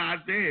that are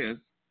not theirs.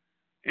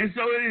 And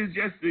so it is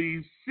just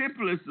the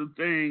simplest of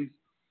things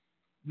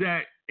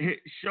that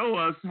show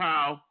us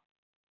how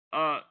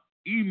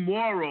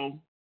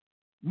immoral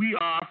we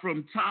are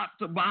from top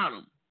to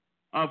bottom,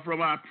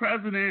 from our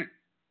president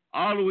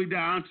all the way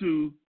down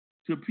to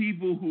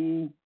people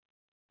who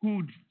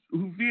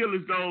feel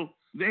as though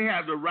they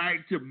have the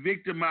right to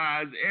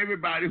victimize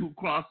everybody who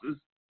crosses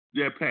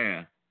their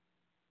path.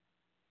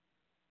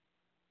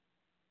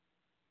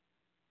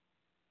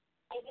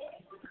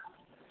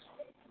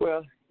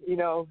 Well,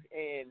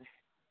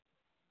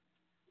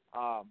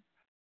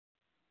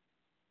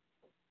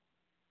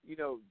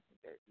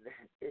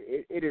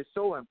 it is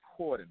so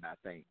important, I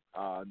think,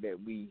 that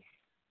we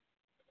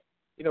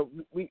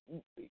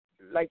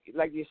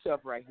like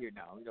yourself right here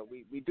now,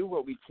 we do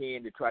what we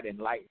can to try to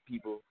enlighten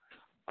people.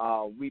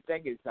 We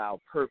think it's our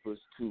purpose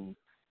to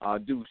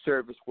do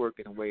service work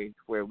in a way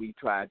where we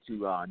try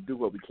to do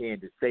what we can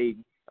to save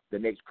the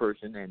next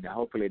person, and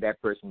hopefully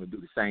that person will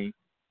do the same.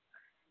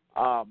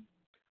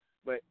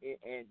 But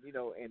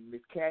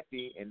Miss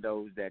Kathy and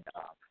those that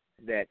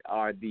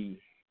are the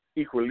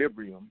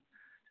equilibrium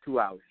to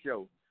our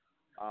show,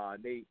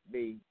 they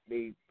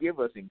give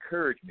us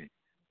encouragement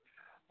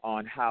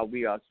on how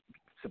we are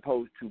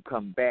supposed to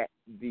combat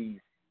these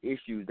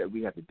issues that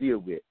we have to deal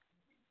with.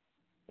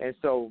 And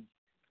so,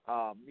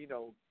 a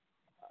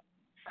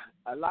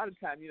lot of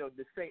times,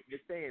 the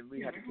saying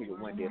we have to take it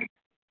one day.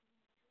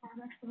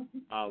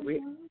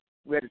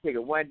 We have to take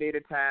it one day at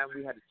a time.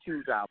 We have to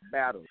choose our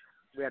battles.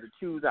 We have to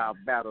choose our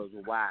battles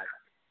wisely,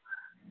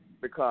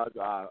 because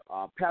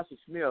Pastor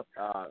Smith,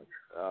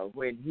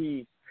 when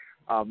he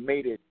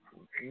made it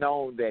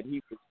known that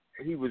he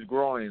was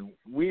growing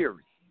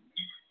weary,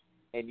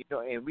 and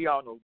and we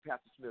all know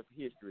Pastor Smith's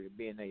history of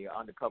being an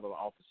undercover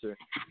officer,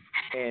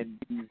 and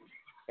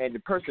and the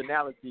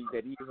personality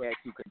that he had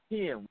to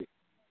contend with,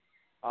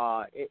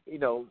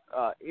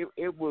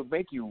 it will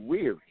make you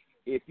weary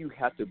if you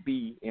have to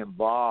be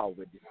involved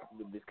with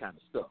this kind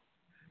of stuff.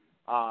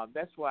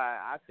 That's why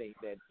I think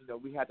that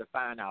we have to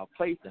find our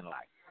place in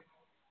life,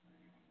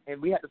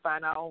 and we have to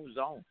find our own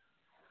zone.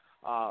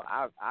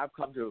 I've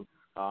come to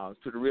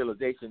the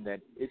realization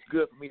that it's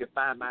good for me to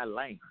find my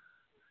lane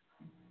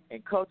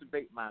and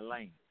cultivate my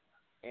lane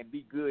and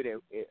be good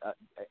at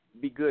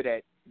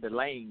the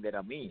lane that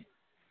I'm in.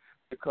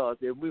 Because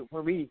I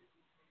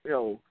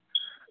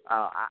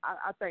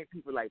think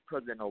people like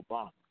President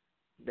Obama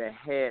that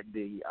had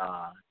the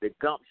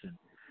gumption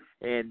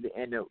and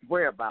the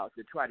whereabouts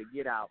to try to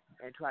get out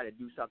and try to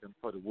do something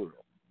for the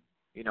world,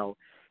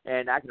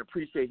 And I can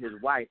appreciate his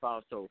wife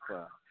also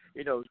for,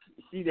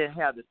 she didn't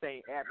have the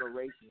same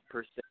admiration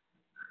per se,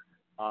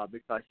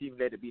 because she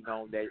let it be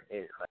known that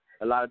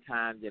a lot of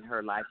times in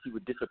her life she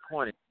was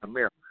disappointed in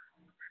America,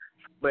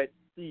 but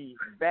she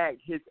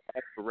backed his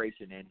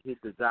aspiration and his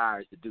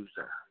desires to do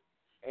so.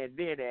 And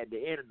then at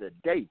the end of the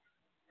day,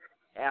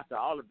 after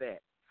all of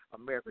that,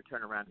 America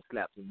turned around and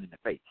slapped him in the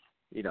face,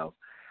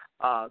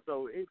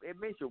 So it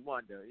makes you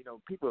wonder,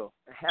 people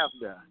have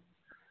the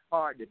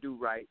heart to do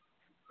right,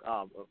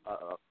 a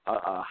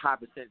high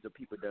percentage of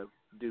people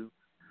do,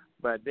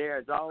 but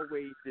there's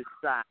always this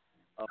side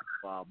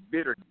of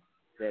bitterness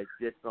that's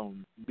just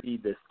going to be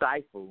the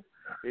stifle.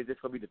 It's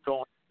just going to be the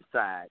thorn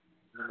side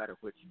no matter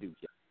what you do.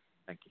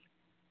 Thank you.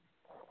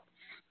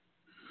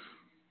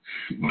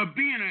 But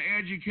being an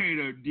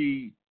educator,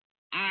 D,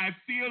 I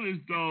feel as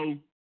though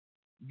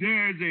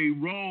there's a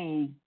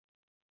role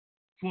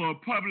for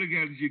public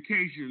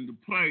education to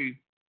play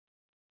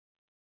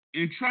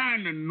in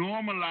trying to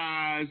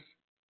normalize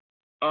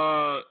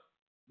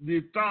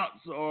the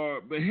thoughts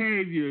or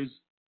behaviors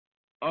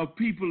of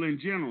people in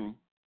general.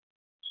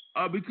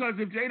 Because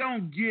if they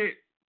don't get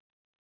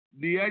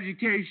the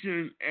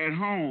education at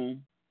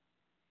home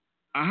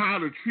on how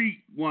to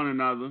treat one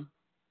another,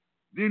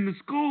 then the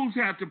schools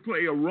have to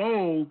play a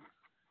role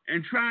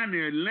in trying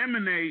to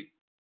eliminate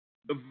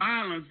the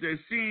violence that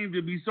seems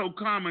to be so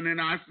common in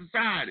our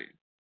society.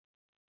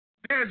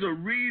 There's a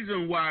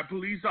reason why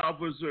police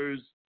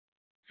officers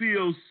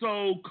feel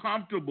so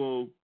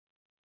comfortable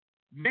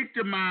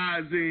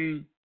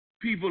victimizing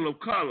people of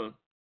color,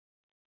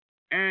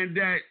 and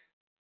that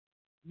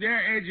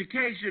their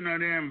education or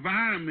their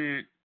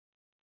environment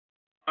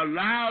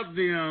allowed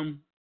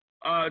them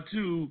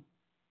to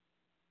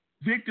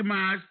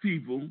victimize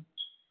people,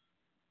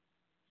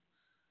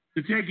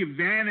 to take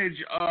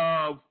advantage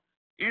of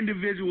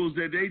individuals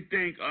that they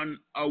think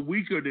are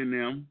weaker than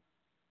them.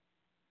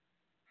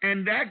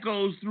 And that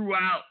goes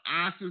throughout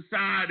our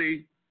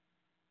society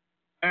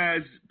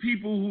as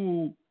people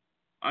who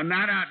are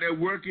not out there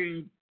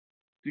working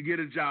to get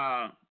a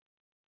job,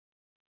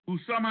 who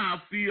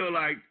somehow feel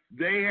like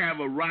they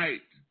have a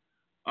right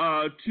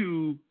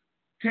to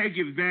take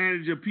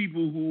advantage of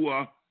people who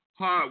are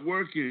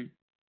hardworking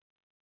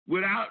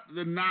without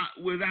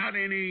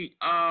any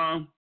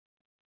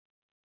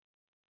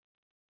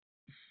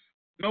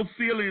no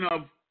feeling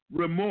of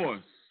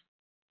remorse.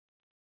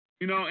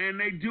 And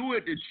they do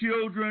it to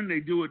children, they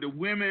do it to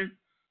women,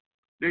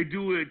 they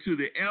do it to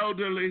the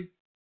elderly,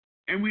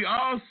 and we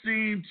all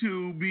seem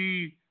to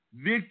be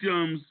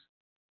victims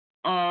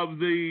of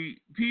the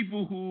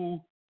people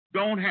who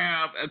don't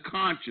have a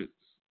conscience.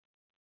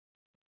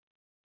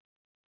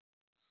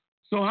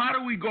 So how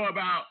do we go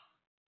about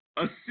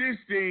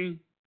assisting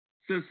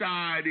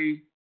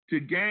society to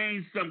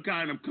gain some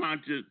kind of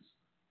conscience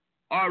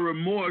or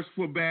remorse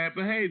for bad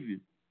behavior?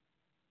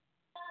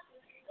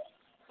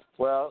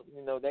 Well,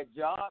 that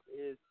job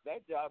is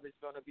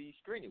going to be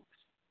strenuous.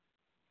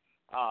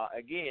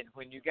 Again,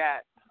 when you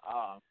got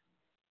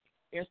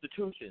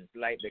institutions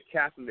like the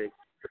Catholic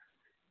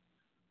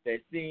that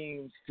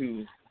seems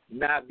to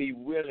not be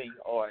willing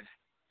or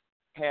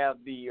have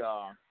the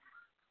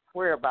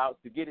whereabouts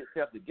to get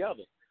itself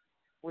together,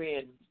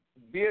 when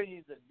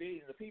billions and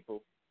billions of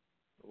people,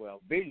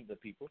 millions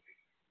of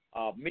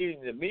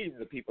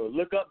people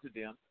look up to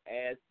them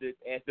as the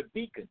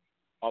beacon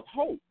of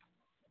hope.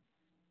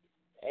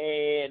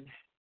 And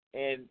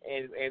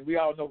we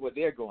all know what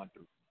they're going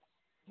through.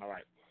 All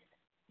right.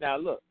 Now,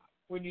 look,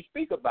 when you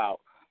speak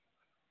about,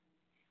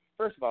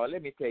 first of all,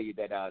 let me tell you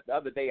that the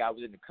other day I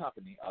was in the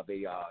company of a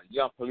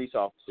young police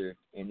officer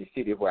in the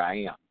city where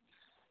I am.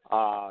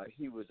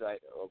 He was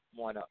at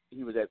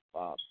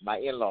my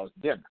in-laws'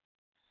 dinner,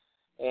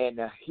 and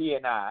he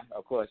and I,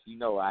 of course,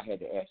 I had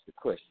to ask the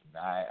question.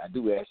 I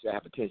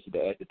have a tendency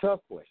to ask the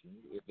tough questions.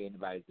 If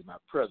anybody's in my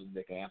presence,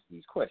 they can answer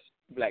these questions.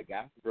 Black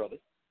guy, brother.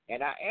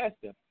 And I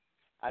asked him,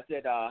 I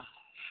said,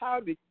 how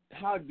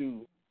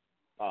do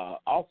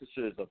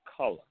officers of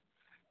color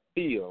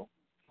feel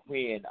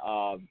when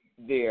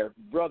their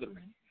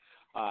brethren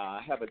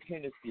have a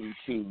tendency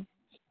to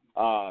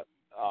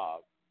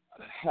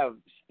have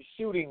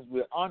shootings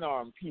with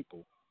unarmed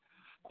people?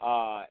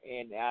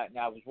 And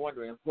I was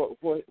wondering,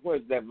 what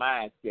is their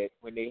mindset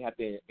when they have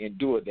to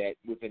endure that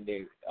within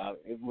the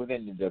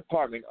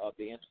department of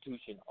the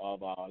institution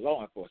of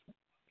law enforcement?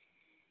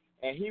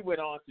 And he went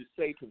on to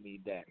say to me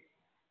that,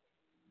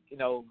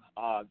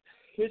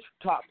 his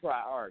top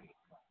priority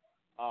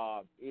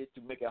is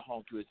to make it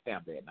home to his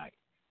family at night.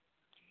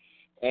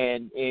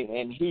 And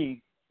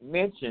he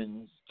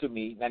mentions to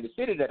me, now the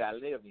city that I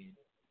live in,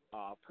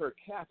 per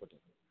capita,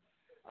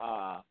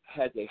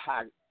 has a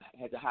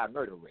high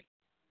murder rate.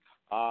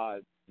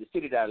 The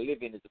city that I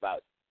live in is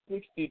about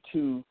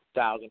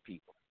 62,000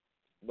 people,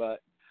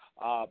 but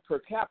per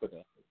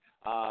capita,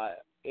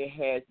 it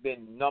has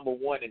been number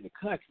one in the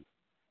country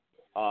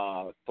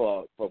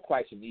for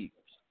quite some years.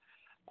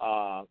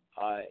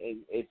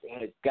 It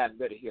has gotten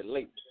better here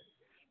lately.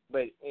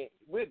 But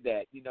with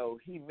that,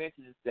 he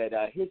mentions that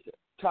his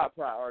top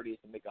priority is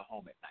to make a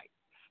home at night.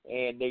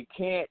 And they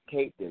can't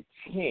take the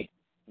chance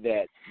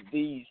that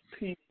these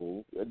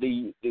people,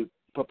 the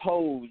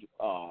proposed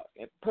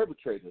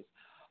perpetrators,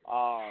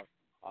 are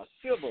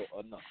civil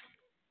enough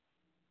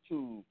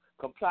to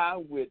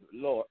comply with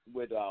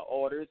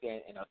orders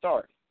and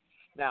authority.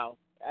 Now,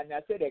 and I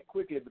say that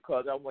quickly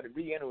because I want to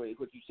reiterate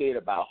what you said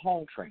about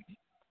home training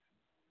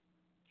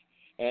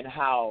and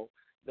how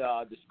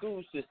the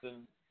school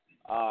system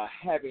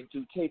having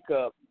to take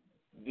up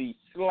the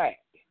slack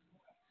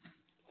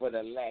for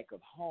the lack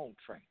of home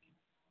training.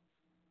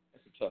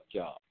 That's a tough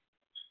job.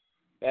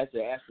 That's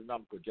an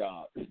astronomical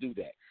job to do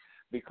that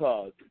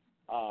because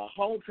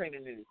home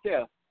training in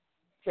itself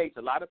takes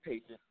a lot of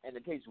patience and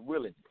it takes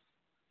willingness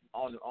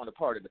on the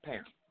part of the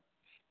parent.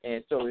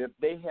 And so if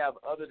they have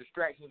other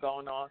distractions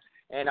going on,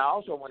 and I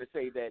also want to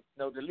say that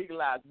the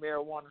legalized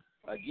marijuana,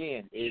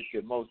 again, is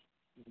the most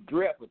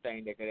dreadful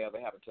thing that could ever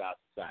happen to our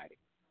society.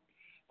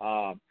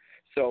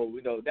 So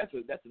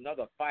that's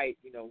another fight.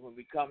 When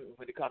it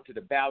comes to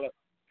the ballot,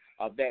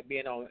 of that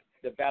being on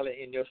the ballot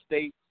in your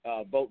state,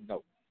 vote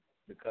no,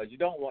 because you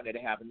don't want it to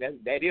happen.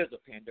 That is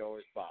a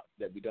Pandora's box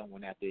that we don't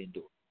want to have to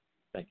endure.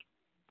 Thank you.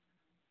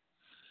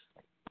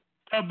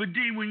 But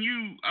D,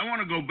 I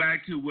want to go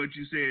back to what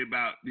you said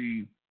about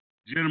the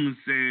gentleman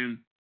saying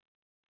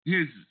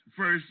his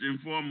first and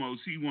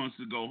foremost he wants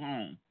to go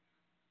home,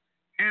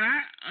 and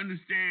I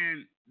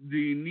understand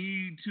the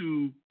need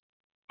to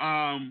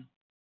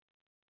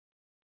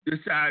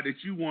decide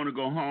that you want to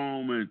go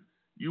home and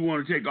you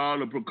want to take all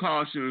the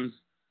precautions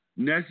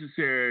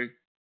necessary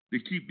to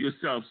keep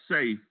yourself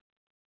safe.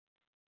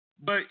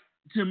 But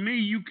to me,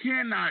 you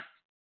cannot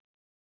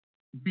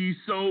be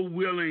so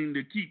willing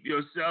to keep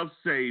yourself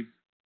safe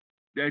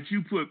that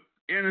you put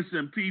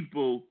innocent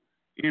people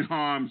in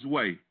harm's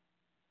way.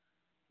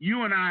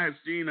 You and I have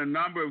seen a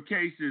number of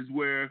cases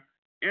where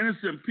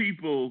innocent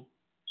people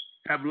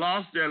have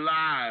lost their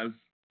lives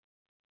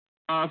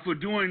for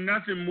doing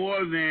nothing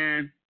more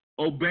than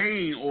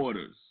obeying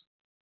orders.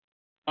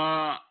 There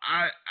are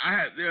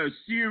a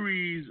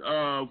series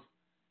of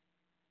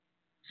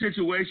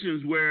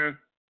situations where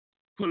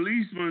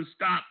policemen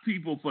stop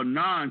people for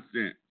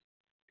nonsense.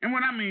 And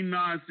when I mean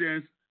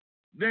nonsense,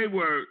 they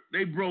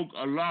broke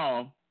a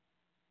law,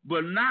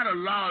 but not a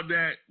law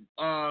that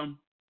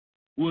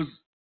was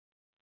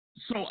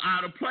so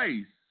out of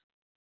place.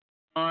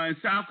 In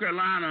South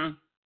Carolina,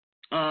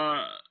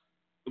 a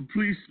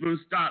policeman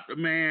stopped a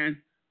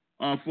man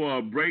for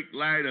a brake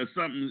light or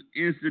something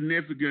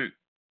insignificant.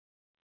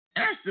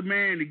 Asked the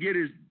man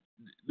to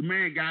the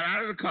man got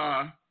out of the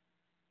car,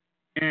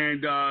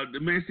 and the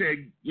man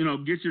said,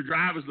 get your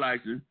driver's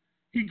license.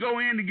 He go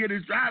in to get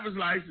his driver's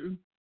license,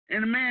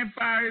 and the man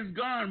fired his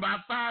gun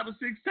about 5 or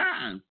 6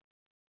 times.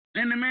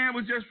 And the man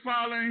was just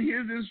following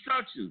his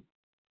instructions.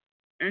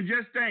 And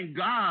just thank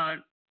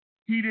God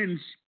he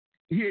didn't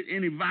hit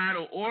any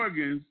vital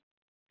organs.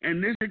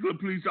 And this particular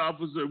police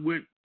officer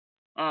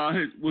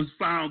was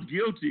found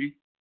guilty.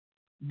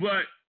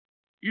 But,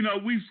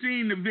 we've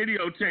seen the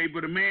videotape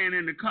of the man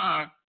in the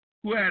car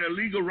who had a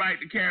legal right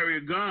to carry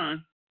a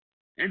gun.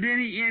 And then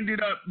he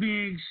ended up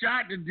being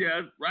shot to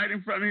death right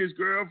in front of his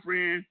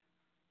girlfriend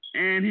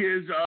and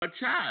his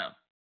child.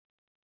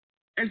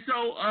 And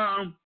so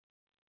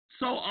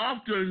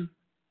often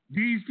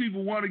these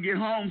people want to get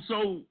home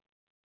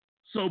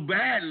so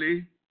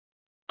badly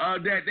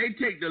that they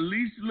take the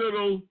least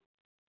little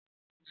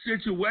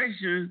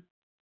situation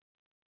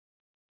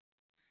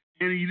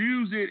and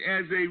use it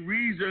as a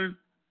reason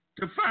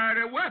to fire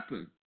their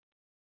weapon.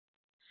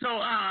 So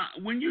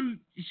when you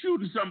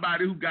shoot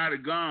somebody who got a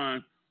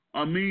gun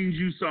or means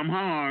you some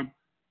harm,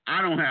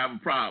 I don't have a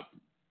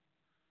problem.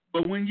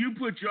 But when you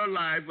put your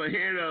life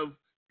ahead of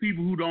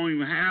people who don't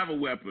even have a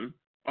weapon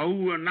or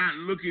who are not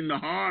looking to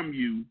harm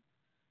you,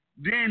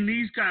 then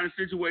these kind of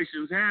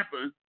situations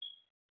happen.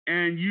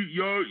 And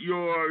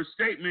your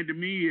statement to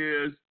me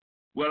is,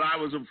 well, I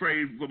was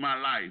afraid for my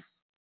life.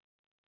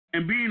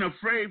 And being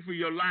afraid for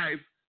your life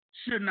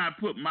should not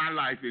put my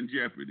life in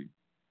jeopardy.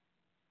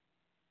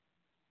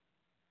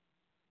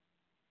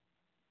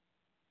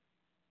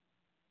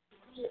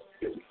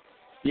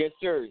 Yes,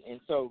 sir. And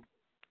so,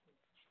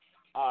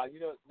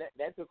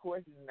 that's a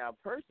question. Now,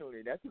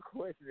 personally, that's a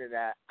question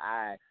that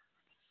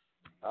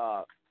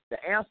the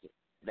answer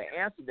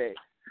that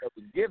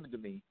was given to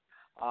me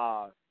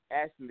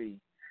actually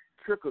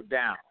trickled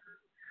down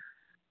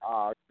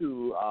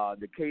to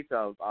the case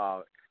of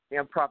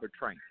improper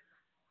training.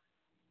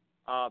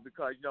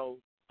 Because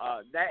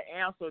that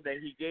answer that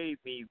he gave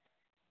me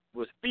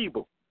was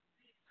feeble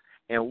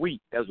and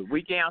weak. That was a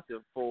weak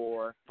answer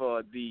for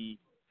the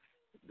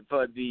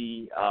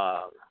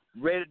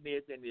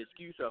readiness and the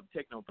excuse of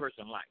taking a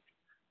person's life.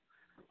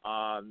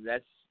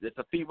 That's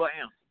a feeble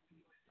answer.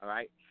 All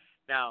right.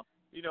 Now,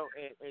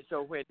 and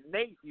so when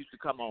Nate used to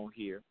come on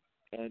here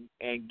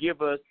and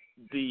give us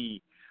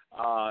the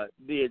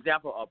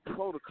example of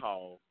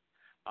protocol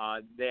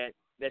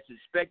that's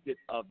expected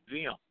of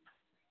them,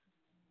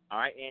 all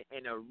right,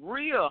 in a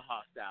real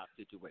hostile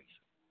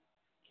situation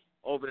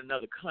over in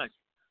another country,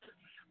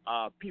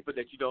 people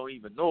that you don't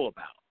even know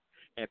about,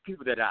 and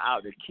people that are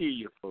out to kill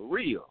you for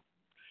real,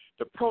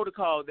 the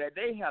protocol that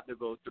they have to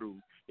go through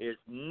is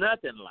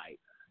nothing like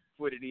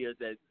what it is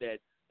that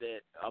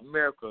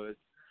America's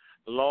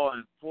law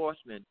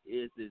enforcement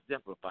is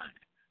exemplifying.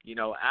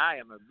 I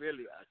am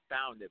really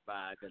astounded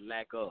by the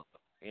lack of,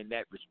 in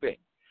that respect.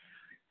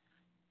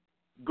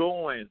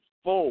 Going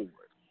forward,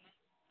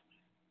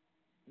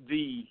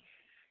 the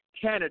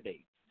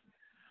candidate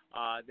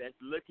that's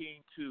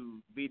looking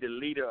to be the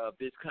leader of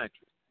this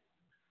country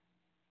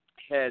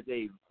has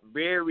a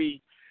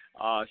very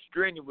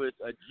strenuous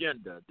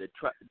agenda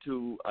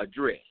to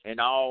address in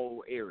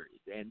all areas,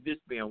 and this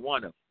being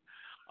one of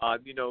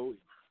them.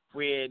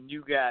 When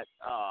you got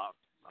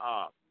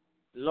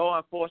law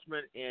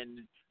enforcement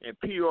in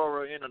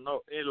Peoria,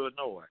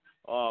 Illinois,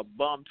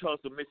 Bum,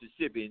 Tulsa,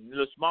 Mississippi, and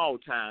little small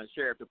town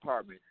sheriff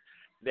departments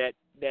that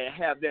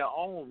have their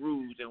own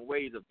rules and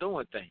ways of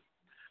doing things.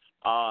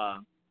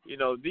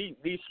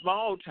 These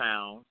small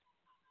towns,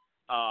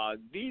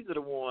 these are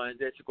the ones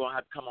that you're going to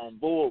have to come on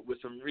board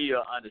with some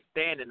real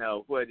understanding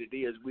of what it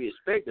is we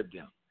expect of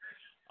them,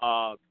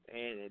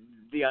 and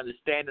the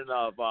understanding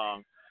of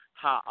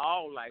how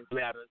all life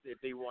matters.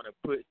 If they want to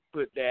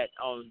put that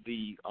on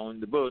the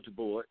bulletin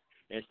board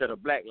instead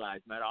of Black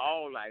Lives Matter,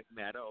 all lives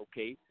matter.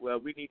 Okay, well,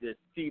 we need to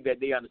see that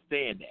they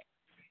understand that,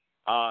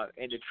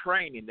 and the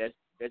training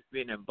that's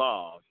been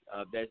involved,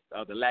 that's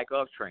the lack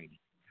of training.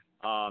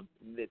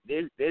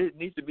 There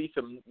needs to be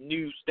some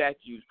new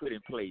statutes put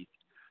in place,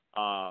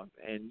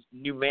 and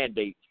new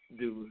mandates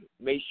to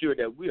make sure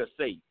that we are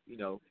safe.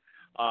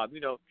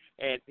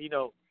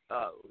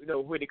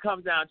 When it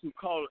comes down to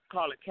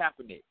Colin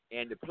Kaepernick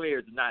and the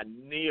players not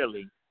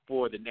kneeling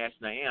for the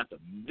national anthem,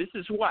 this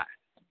is why.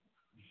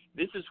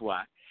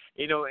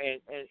 And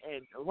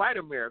white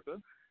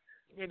America,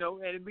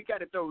 and we got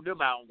to throw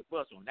them out on the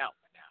bus on that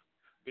one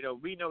now.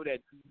 We know that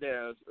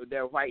there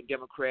are white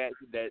Democrats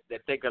that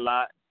think a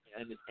lot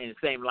in the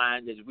same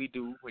lines as we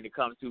do when it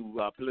comes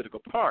to political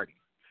parties.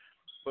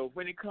 But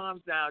when it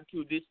comes down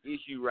to this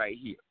issue right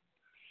here,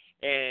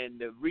 and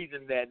the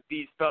reason that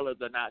these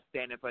fellas are not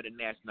standing for the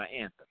national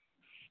anthem,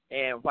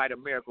 and white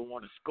America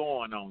want to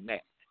scorn on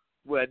that,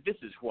 well, this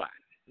is why.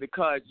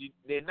 Because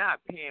they're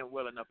not paying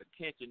well enough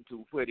attention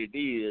to what it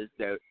is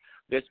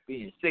that's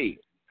being said.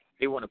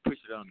 They want to push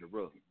it on the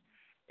rug.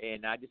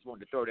 And I just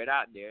wanted to throw that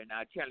out there, and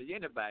I challenge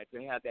anybody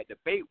to have that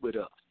debate with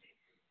us.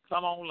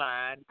 Come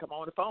online, come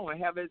on the phone,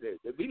 and have it.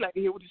 We'd like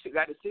to hear what you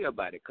got to say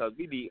about it, because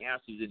we need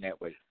answers in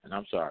that way. And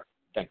I'm sorry.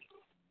 Thank you.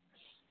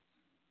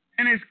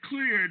 And it's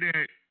clear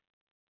that,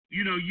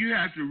 you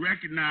have to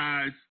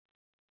recognize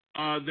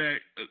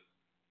that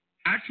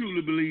I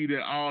truly believe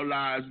that all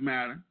lives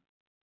matter.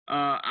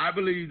 I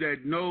believe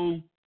that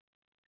no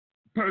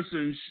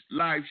person's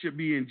life should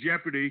be in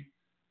jeopardy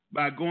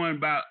by going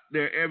about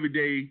their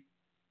everyday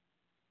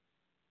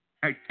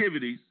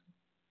activities.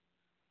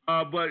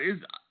 But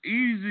it's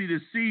easy to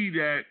see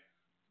that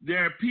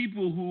there are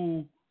people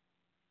who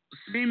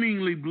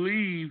seemingly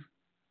believe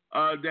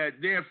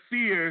that their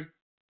fear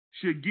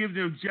should give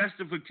them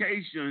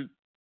justification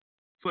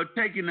for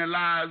taking the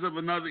lives of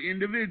another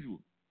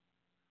individual.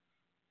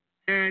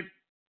 And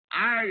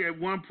I, at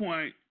one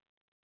point,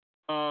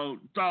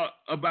 thought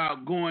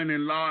about going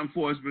in law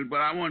enforcement, but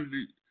I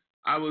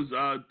was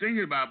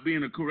thinking about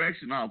being a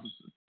correction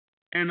officer.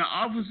 And the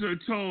officer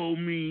told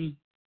me,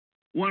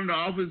 one of the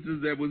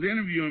officers that was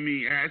interviewing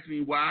me asked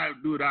me, why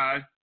would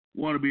I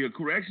want to be a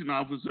correction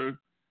officer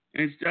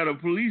instead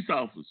of police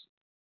officer?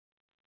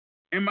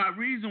 And my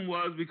reason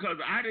was because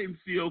I didn't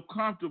feel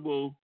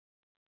comfortable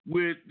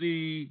with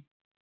the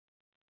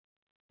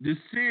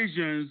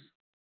decisions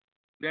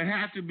that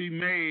have to be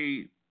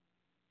made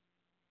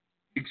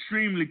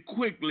extremely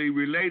quickly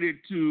related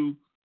to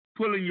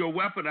pulling your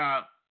weapon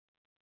out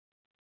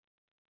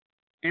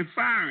and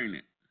firing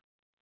it.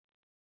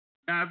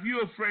 Now, if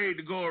you're afraid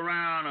to go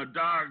around a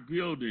dark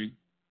building,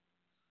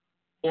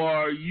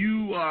 or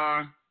you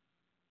are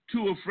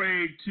too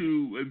afraid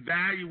to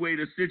evaluate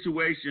a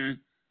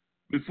situation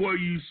before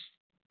you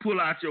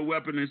pull out your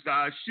weapon and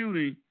start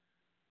shooting,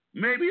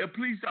 maybe a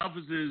police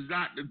officer is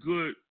not the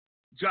good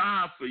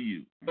job for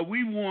you. But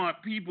we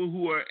want people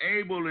who are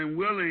able and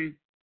willing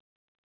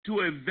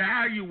to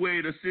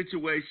evaluate a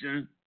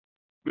situation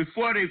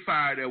before they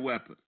fire their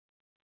weapon.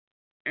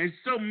 And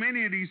so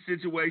many of these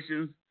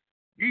situations,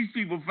 these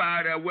people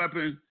fire their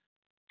weapon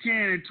 10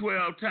 and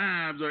 12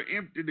 times or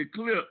empty the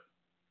clip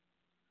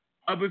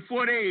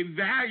before they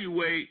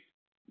evaluate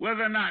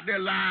whether or not their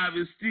life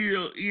is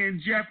still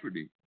in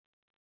jeopardy.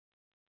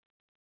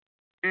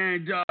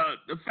 And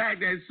the fact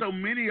that so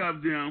many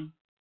of them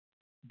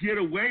get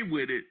away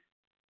with it,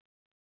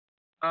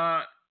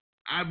 I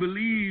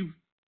believe,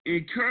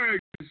 encourages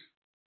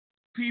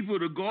people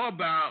to go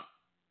about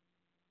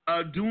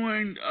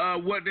doing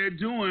what they're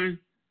doing,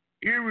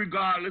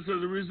 irregardless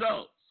of the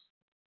results.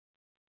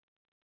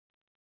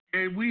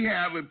 And we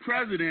have a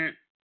president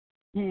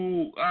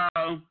who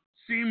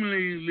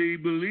seemingly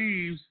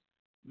believes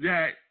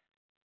that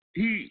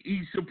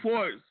he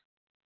supports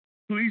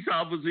police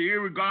officers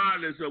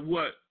irregardless of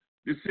what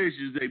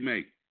decisions they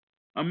make.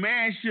 A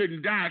man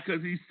shouldn't die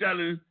because he's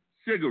selling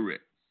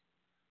cigarettes.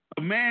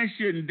 A man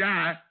shouldn't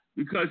die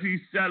because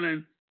he's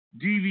selling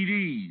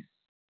DVDs.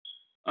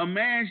 A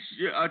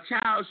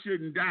child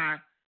shouldn't die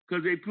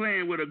because they're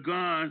playing with a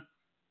gun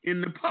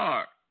in the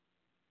park.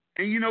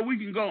 And, you know, we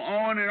can go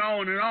on and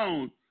on and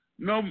on.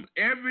 No,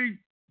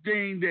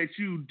 everything that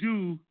you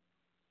do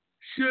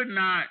should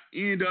not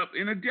end up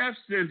in a death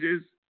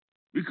sentence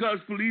because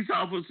police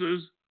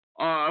officers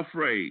are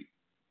afraid.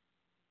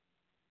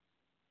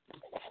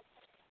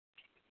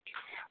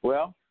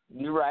 Well,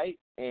 you're right.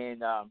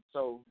 And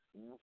so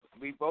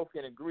we both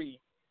can agree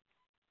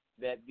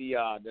that the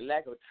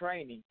lack of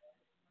training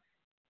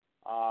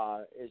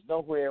is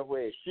nowhere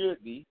where it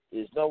should be.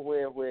 Is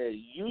nowhere where it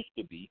used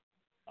to be.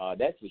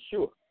 That's for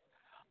sure.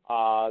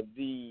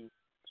 The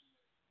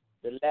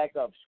lack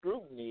of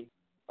scrutiny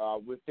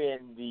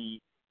within the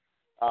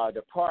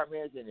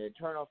departments and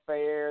internal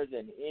affairs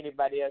and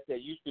anybody else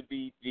that used to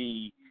be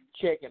the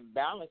check and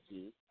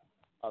balances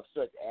of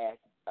such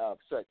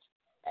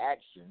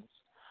actions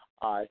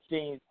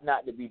seems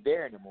not to be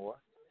there anymore.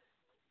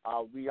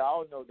 We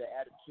all know the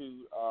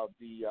attitude of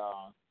the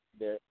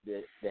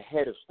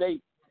head of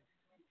state,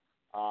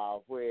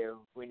 where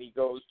when he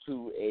goes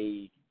to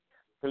a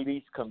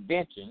police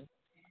convention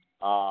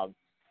to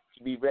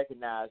be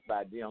recognized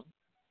by them,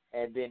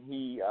 and then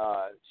he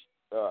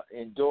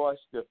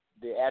endorsed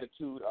the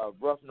attitude of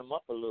roughing them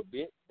up a little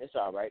bit. That's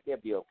all right. They'll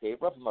be okay.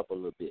 Rough them up a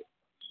little bit,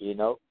 you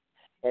know.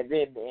 And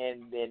then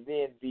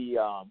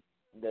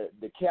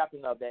the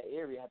captain of that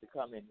area had to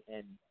come in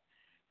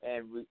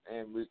and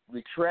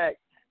retract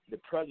the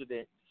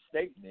president's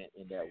statement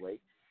in that way.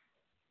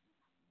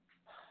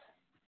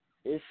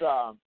 It's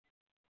a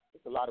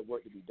lot of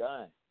work to be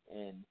done,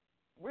 and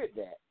with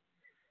that,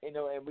 you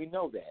know, and we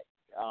know that.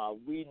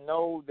 We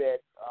know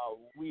that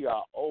we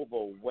are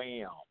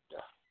overwhelmed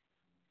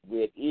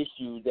with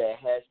issues that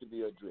has to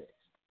be addressed.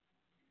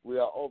 We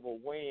are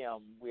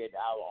overwhelmed with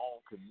our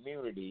own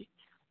community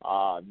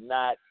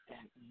not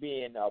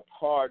being a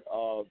part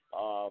of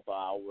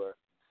our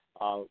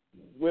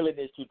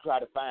willingness to try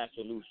to find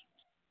solutions.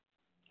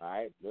 All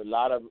right, a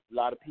lot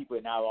of people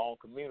in our own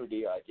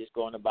community are just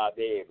going about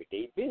their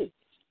everyday business.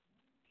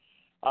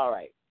 All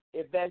right,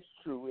 if that's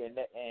true, and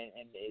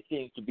it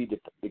seems to be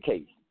the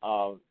case,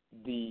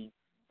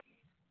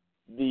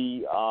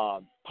 the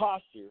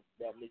posture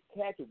that Ms.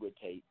 Cathy would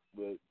take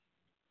would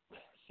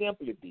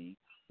simply be,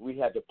 we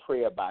have to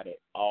pray about it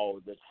all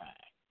the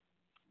time.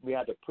 We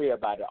have to pray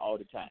about it all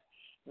the time.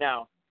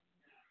 Now,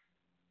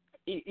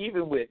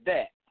 even with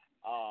that,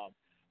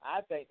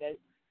 I think that,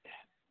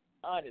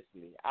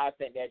 honestly,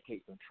 that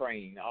takes some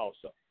training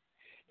also.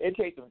 It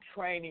takes some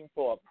training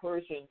for a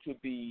person to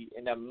be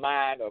in the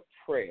mind of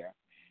prayer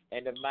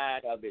and the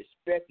mind of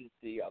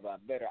expectancy of a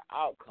better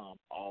outcome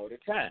all the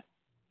time.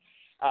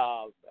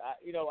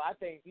 I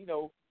think,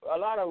 a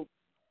lot of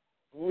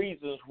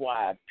reasons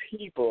why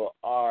people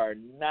are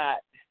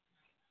not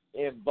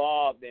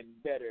involved in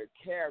better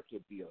character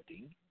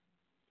building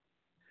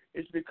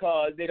is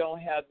because they don't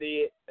have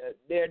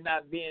they're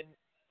not being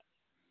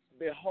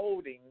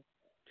beholding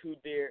to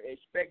their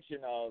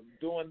expectation of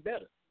doing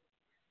better.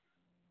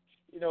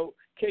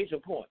 Case in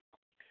point,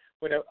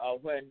 when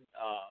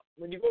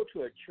you go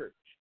to a church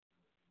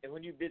and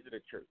when you visit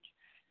a church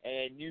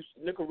and you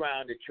look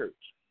around the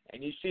church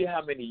and you see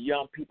how many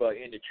young people are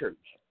in the church,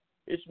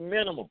 it's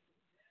minimal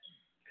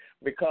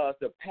because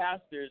the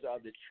pastors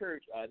of the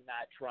church are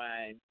not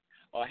trying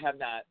or have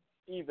not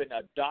even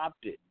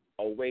adopted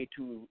a way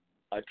to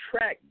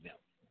attract them.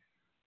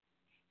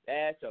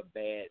 That's a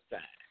bad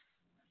sign.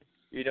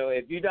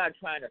 If you're not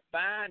trying to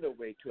find a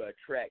way to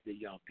attract the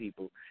young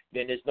people,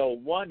 then it's no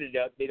wonder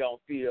that they don't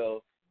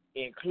feel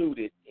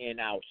included in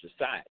our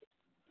society.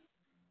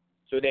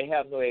 So they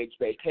have no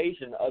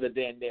expectation other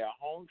than their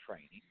home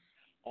training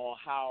on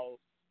how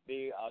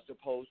they are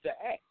supposed to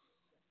act.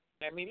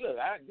 I mean, look,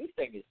 this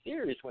thing is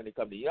serious when it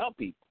comes to young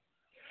people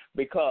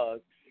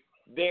because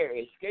their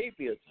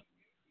escapism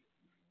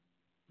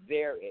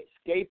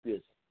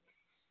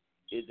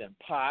is in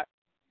part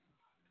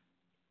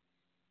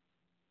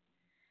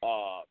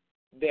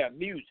their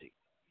music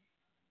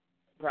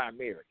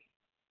primarily,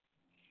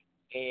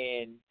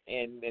 and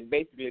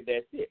basically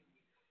that's it.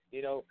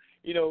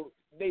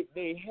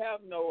 They have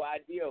no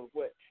idea of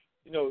what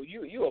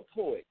you're a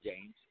poet,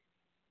 James,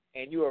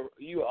 and you are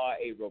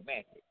a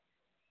romantic.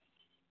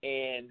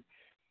 And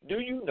do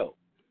you know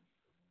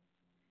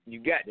You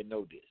got to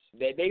know this,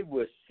 that they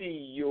will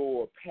see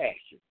your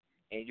passion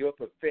and your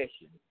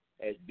profession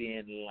as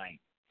being lame.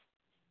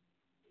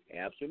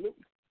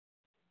 Absolutely.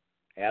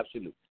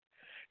 Absolutely.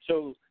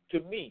 So, to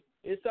me,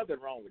 there's something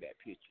wrong with that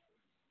picture.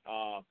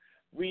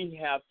 We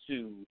have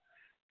to,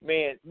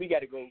 we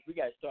got to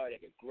start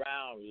at the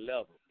ground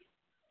level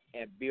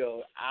and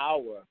build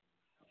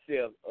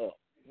ourselves up.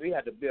 We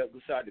have to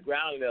start at the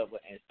ground level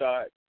and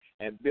start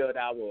and build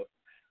our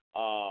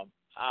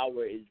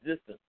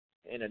existence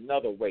in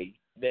another way,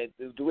 that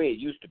the way it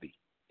used to be.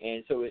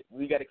 And so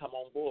we got to come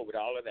on board with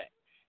all of that.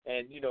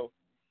 And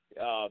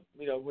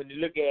when you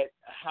look at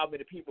how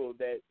many people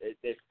that's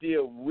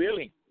still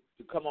willing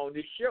to come on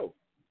this show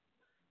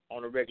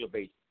on a regular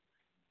basis,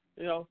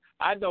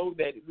 I know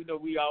that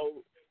we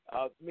all.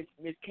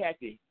 Miss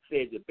Kathy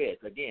says it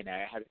best. Again,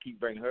 I have to keep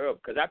bringing her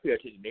up because I pay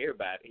attention to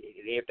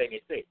everybody, everything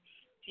they say.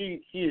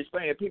 She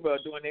explained that people are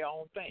doing their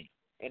own thing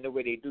and the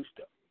way they do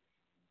stuff.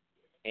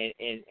 And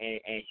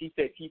she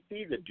said she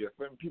sees it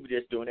different. People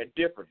just doing it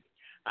differently.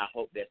 I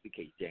hope that's the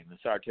case, James. I'm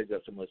sorry to take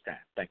up so much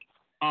time. Thank you.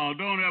 Oh,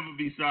 don't ever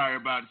be sorry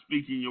about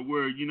speaking your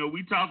word.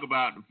 We talk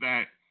about the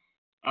fact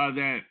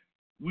that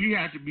we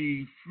have to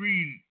be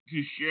free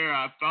to share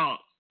our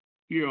thoughts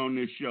here on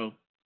this show.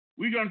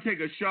 We're going to take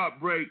a short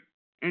break,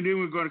 and then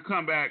we're going to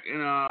come back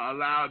and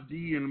allow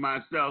Dee and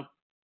myself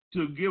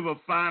to give a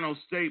final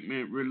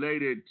statement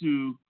related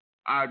to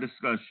our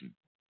discussion.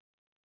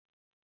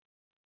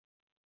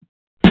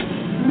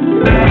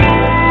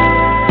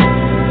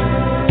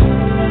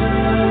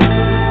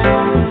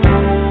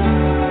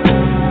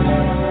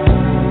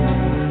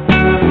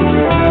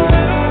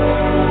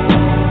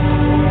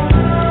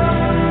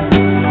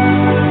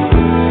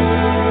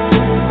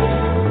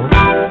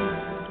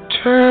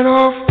 Turn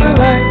off the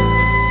light,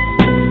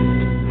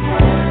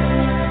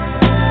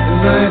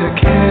 light a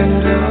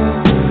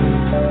candle.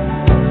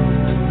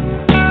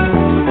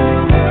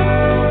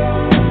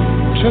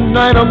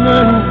 Tonight I'm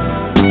in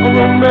a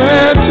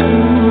romantic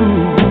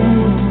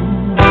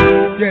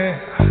mood, yeah.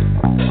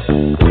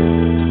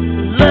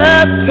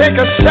 Let's take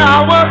a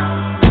shower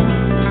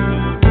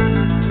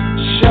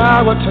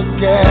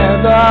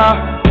together.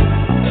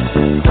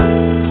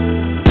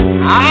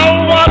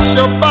 I'll wash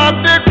your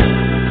body,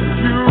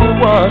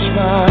 wash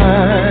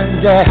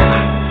mine, yeah.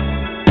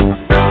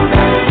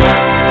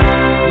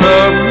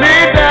 Rub me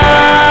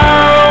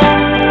down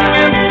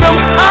in some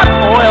hot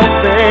oil,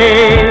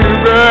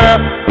 baby,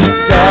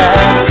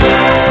 yeah.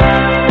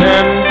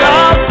 And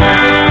I'll do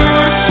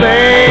the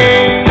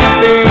same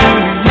thing to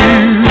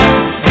you.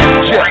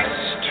 Just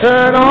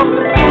turn on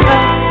the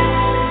light,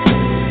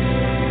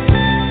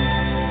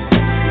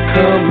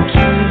 come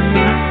to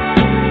me.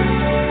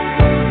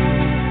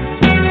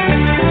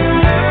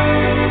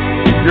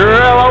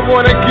 Girl, I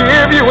want to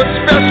give you a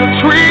special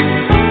treat.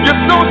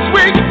 You're so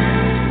sweet.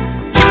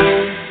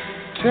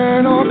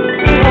 Turn off the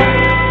light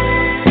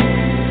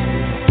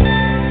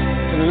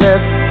and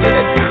let's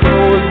get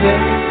cozy.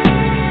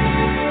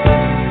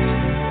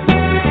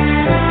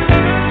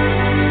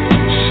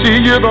 See,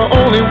 you're the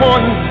only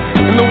one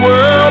in the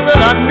world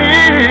that I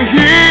need.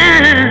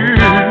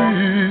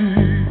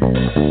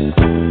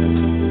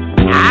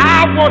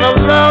 I want to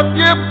love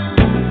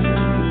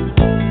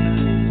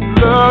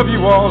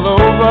you all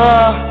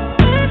over.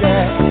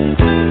 Yeah.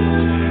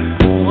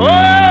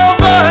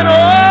 Over and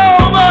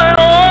over and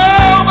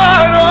over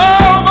and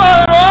over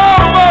and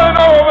over and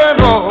over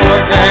and over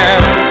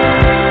again.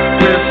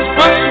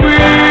 Whisper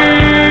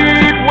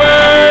sweet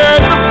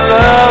words of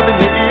love in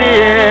your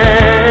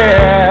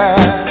ear.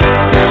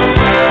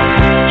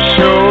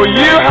 Show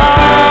you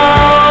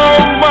how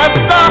much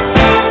I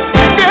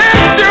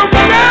miss you,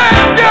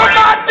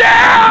 my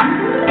dear.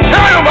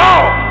 Turn them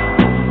on.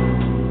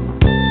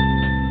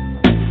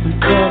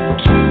 Come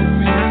to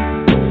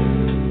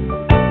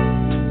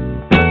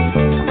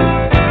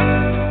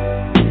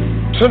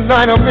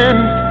tonight I'm in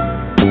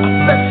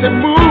a sexy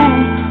mood,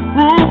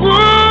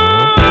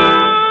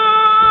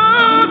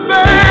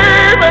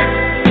 baby.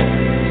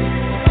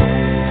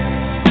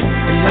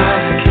 And I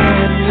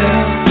can't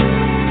tell.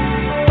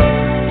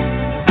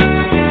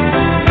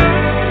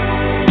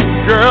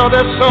 Girl,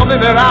 there's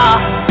something that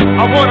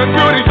I want to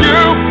do to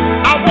you.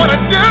 I want to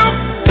do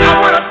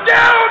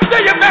to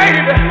you,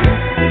 baby.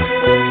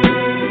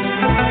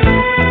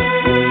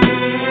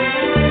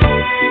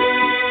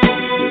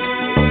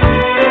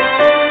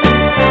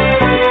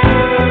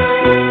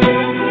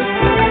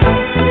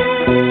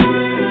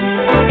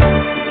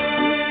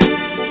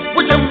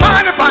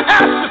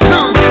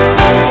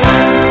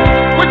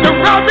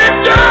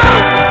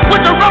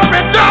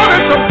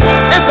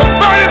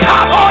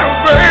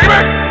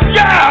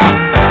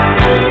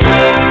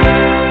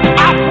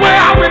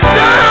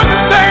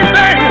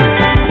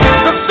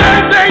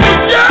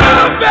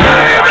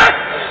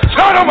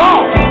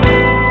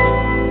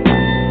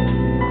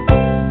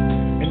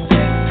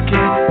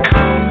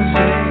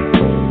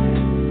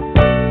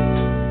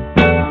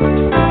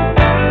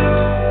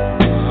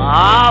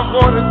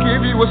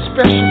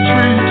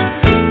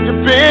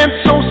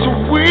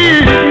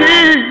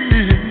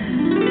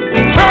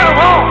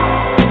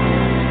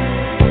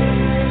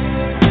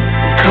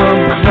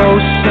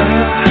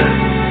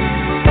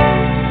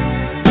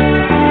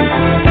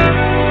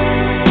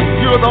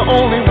 you're the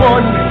only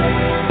one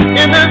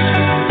in this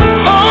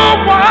whole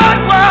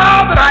wide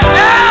world that I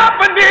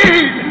ever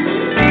need.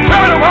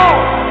 Turn them on.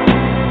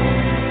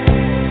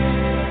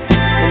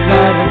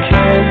 Light a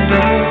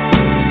candle.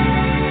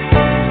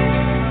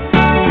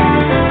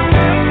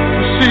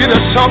 See,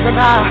 there's something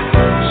I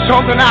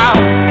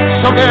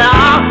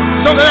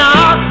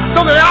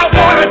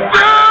wanna do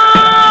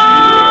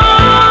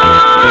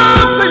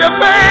to you,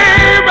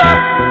 baby.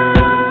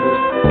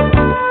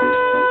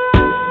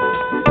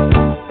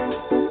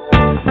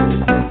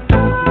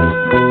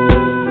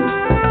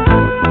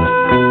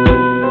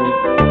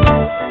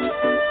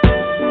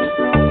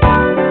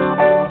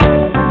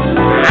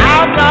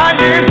 I'm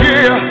lying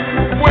here,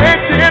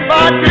 waiting,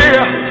 my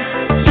dear.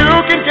 You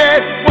can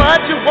get what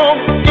you want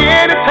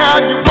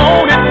anytime you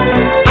want it.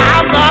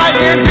 I'm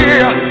lying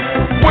here,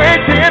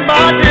 waiting,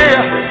 my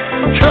dear.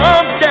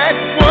 Come get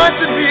what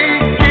you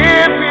need,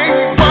 give me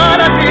what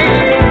I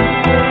need.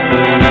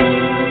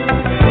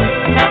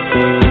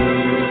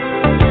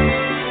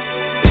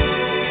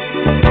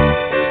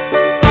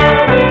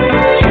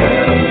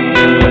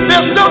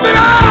 There's something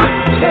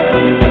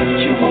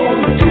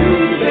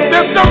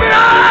there's something I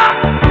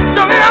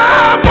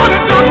wanna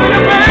do to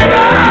you,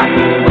 baby.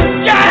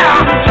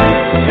 Yeah.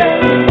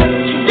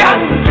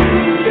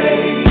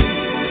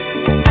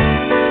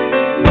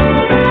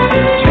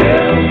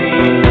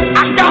 I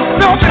got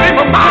something in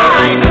my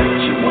mind.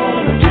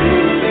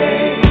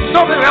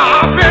 Something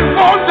I've been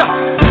wanting to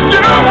do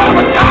all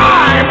the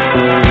time.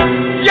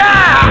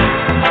 Yeah.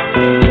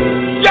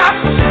 Yes.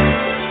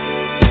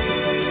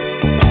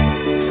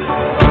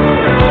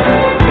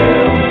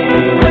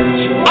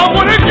 I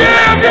wanna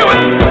give you a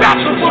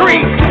special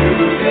treat,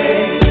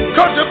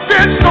 'cause you've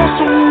been so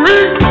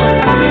sweet.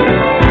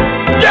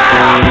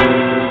 Yeah.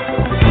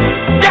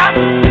 Yes.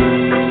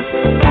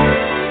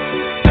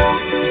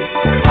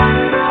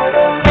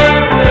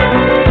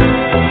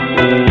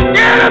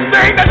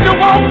 Anything that you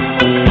want,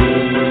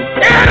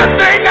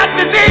 anything that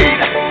you need,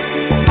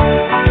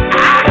 I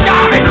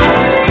got it. I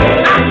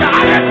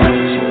got it.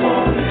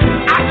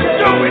 I can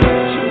do it.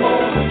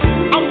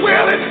 I'm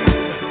willing.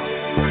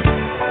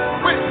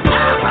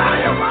 Whenever I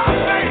am my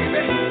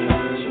baby,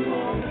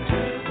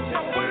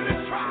 I'm willing to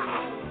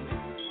try.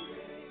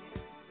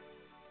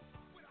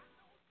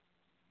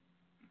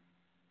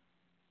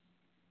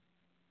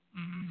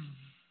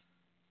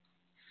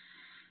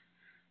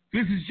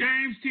 This is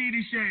James T.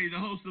 DeShay, the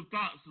host of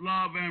Thoughts,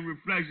 Love, and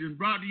Reflections,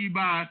 brought to you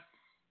by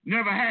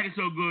Never Had It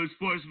So Good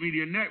Sports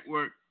Media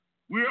Network.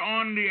 We're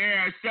on the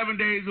air 7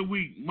 days a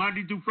week,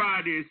 Monday through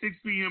Friday at 6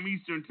 p.m.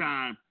 Eastern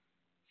Time,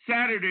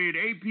 Saturday at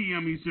 8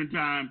 p.m. Eastern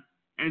Time,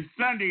 and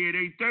Sunday at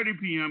 8:30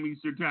 p.m.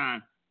 Eastern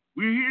Time.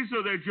 We're here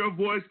so that your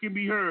voice can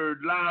be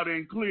heard loud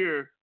and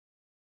clear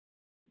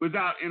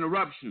without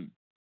interruption.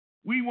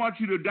 We want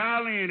you to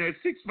dial in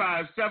at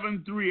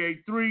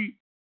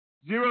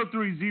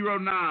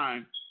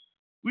 657-383-0309.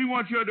 We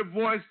want your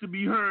voice to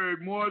be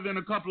heard more than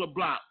a couple of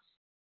blocks.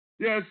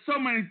 There are so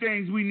many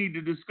things we need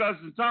to discuss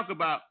and talk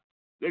about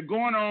that are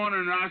going on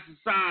in our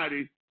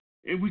society,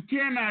 and we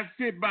cannot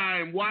sit by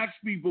and watch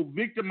people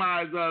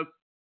victimize us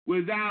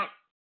without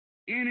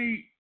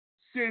any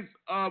sense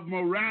of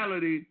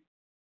morality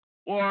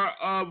or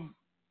of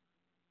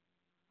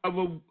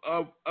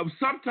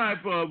some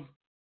type of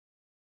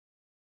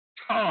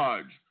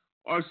charge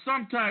or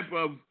some type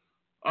of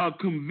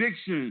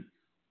conviction,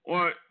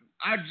 or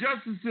our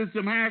justice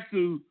system has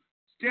to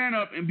stand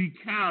up and be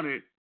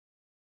counted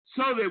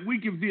so that we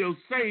can feel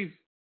safe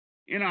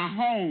in our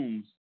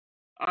homes,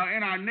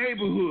 in our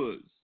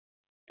neighborhoods,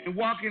 and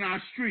walk in our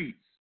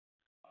streets.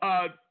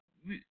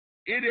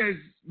 It has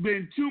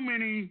been too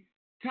many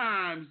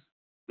times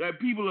that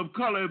people of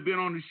color have been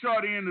on the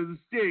short end of the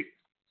stick,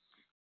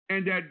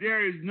 and that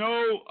there is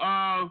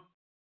no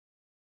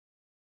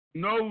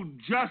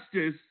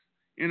justice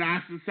in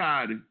our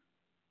society.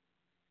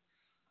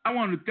 I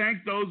want to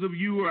thank those of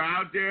you who are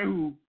out there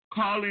who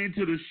call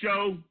into the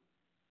show.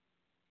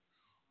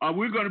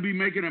 We're going to be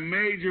making a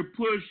major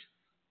push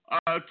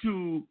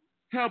to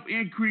help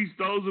increase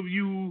those of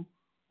you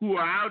who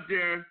are out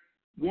there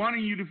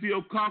wanting you to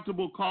feel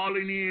comfortable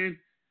calling in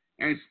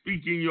and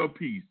speaking your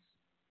piece.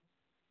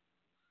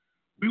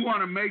 We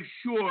want to make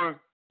sure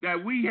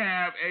that we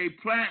have a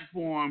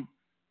platform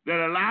that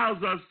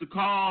allows us to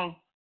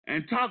call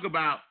and talk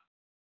about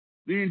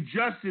the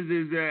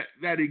injustices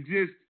that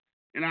exist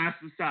in our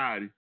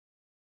society.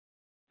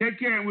 Take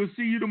care, and we'll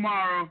see you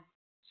tomorrow,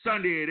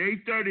 Sunday at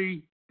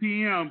 8:30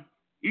 p.m.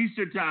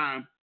 Eastern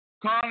Time.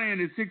 Call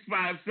in at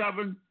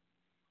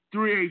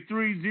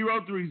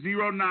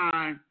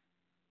 657-383-0309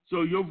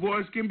 so your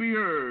voice can be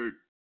heard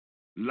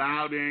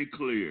loud and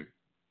clear.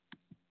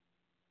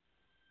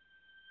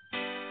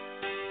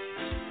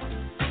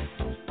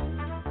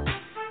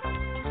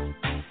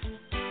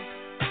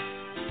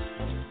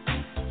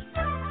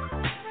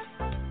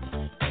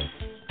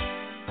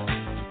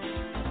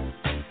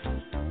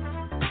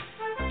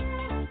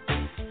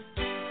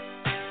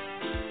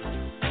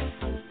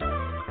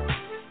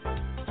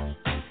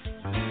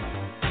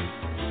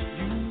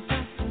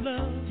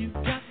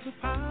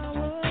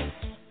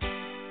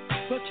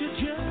 you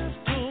just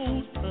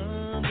don't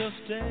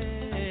understand.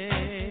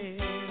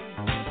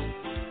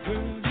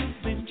 Girl, you've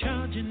been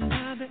charging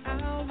by the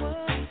hour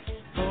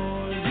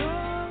for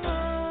your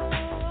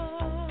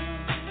love.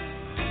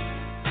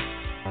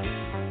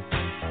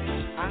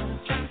 I'm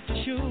trying to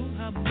show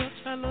how much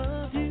I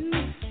love you.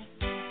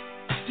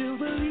 Still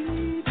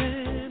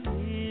believing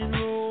in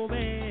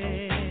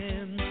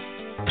romance.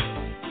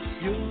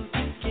 You're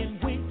taking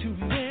way too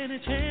many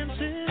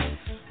chances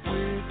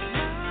with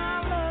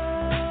my love.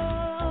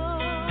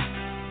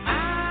 I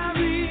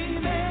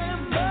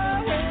remember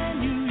when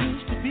you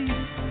used to be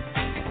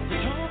the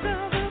talk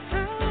of the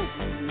town.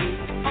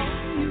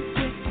 All you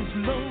think is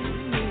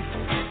lonely.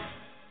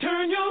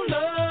 Turn your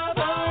love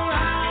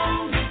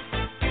around.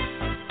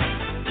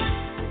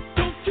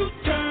 Don't you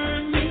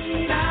turn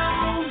me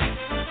down.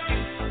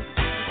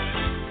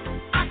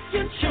 I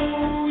can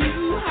show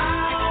you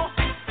how.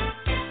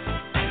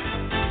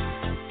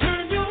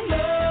 Turn your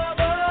love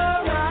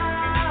around.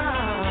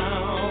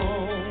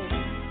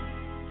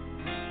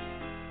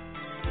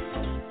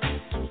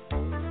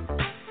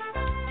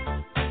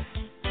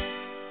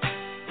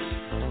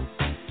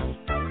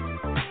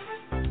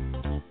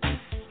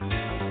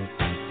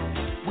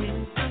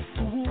 Without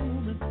the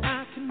woman,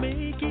 I can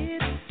make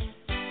it,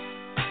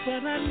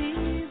 but I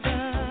need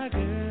the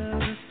girl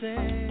to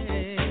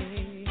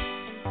stay.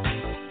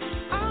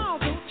 Oh,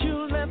 don't you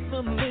let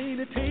the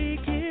lady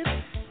take it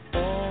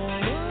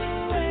all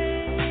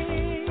away.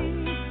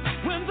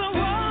 When the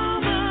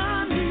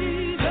woman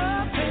needs a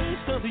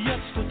taste of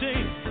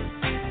yesterday,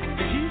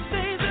 he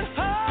stays at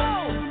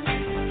home.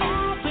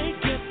 All they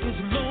get is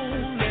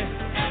lonely.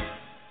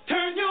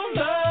 Turn your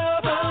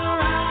love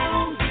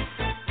around.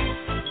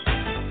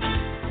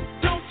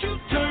 Don't you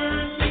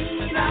turn me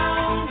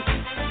down.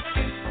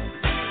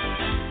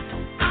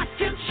 I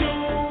can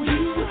show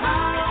you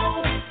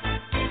how.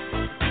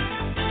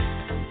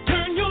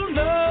 Turn your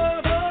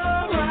love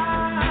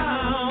around.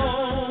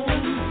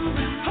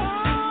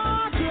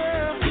 Oh,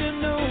 girl, you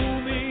know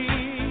me.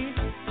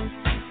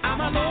 I'm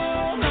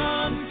alone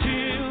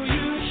until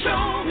you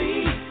show me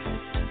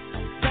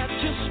that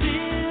you're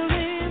still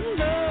in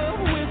love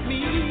with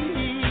me.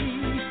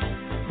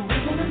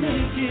 We're gonna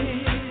make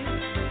it.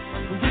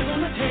 We're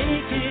gonna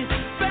take it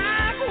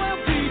back where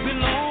we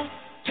belong.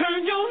 Turn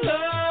your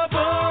love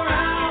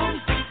around.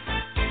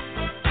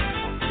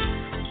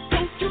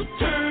 Don't you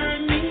turn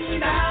me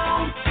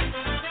down.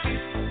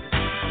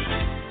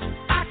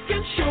 I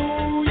can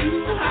show you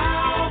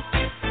how.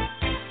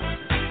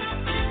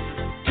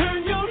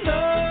 Turn your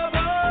love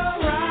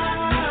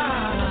around.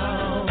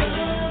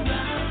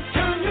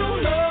 Turn your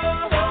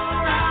love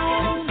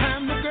around.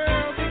 And the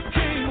girl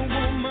became a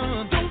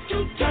woman. Don't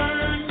you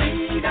turn me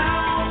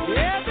down.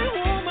 Every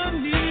woman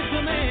needs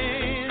a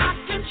man. I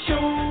can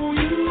show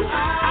you how.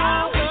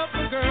 I love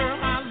the girl.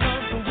 I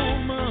love the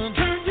woman.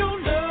 Turn your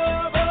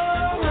love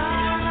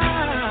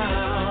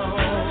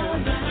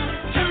around.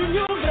 Turn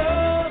your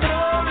love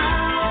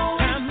around.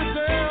 And the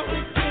girl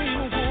became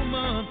a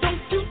woman.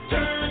 Don't you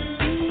turn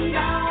me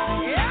down.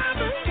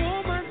 Every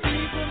woman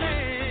needs a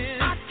man.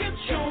 I can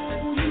show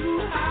you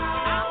how.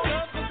 I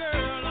love the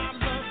girl. I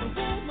love the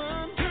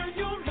woman. Turn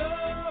your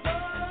love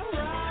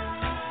around.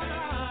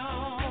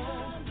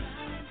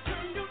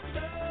 Turn your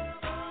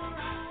love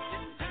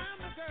around. And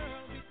the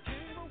girl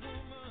became a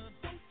woman.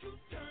 Don't you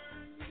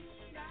turn me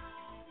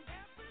down.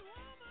 Every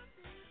woman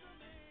needs a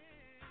man.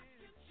 I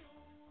can show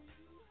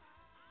you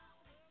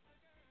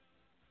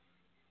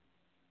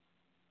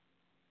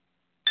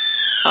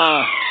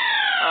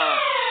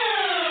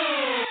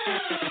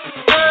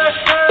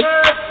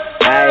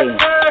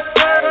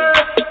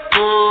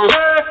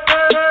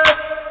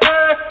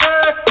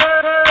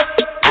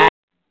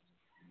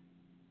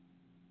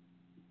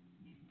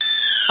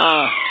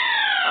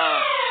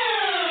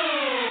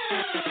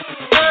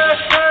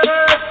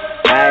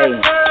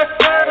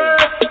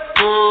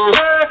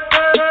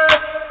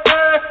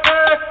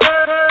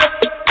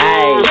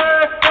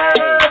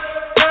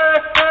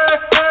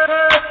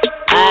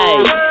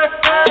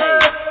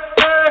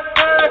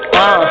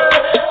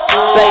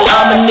Say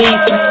I'ma need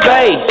some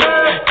space.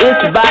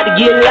 It's about to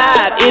get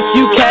live. If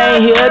you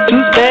came here to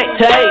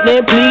spectate,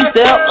 then please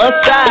step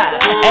aside.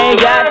 Ain't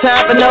got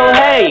time for no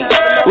hate.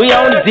 We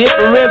on a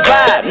different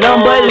vibe.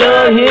 Nothing but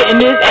love here in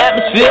this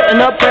atmosphere,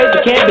 and our praise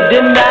can't be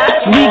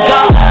denied. We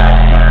got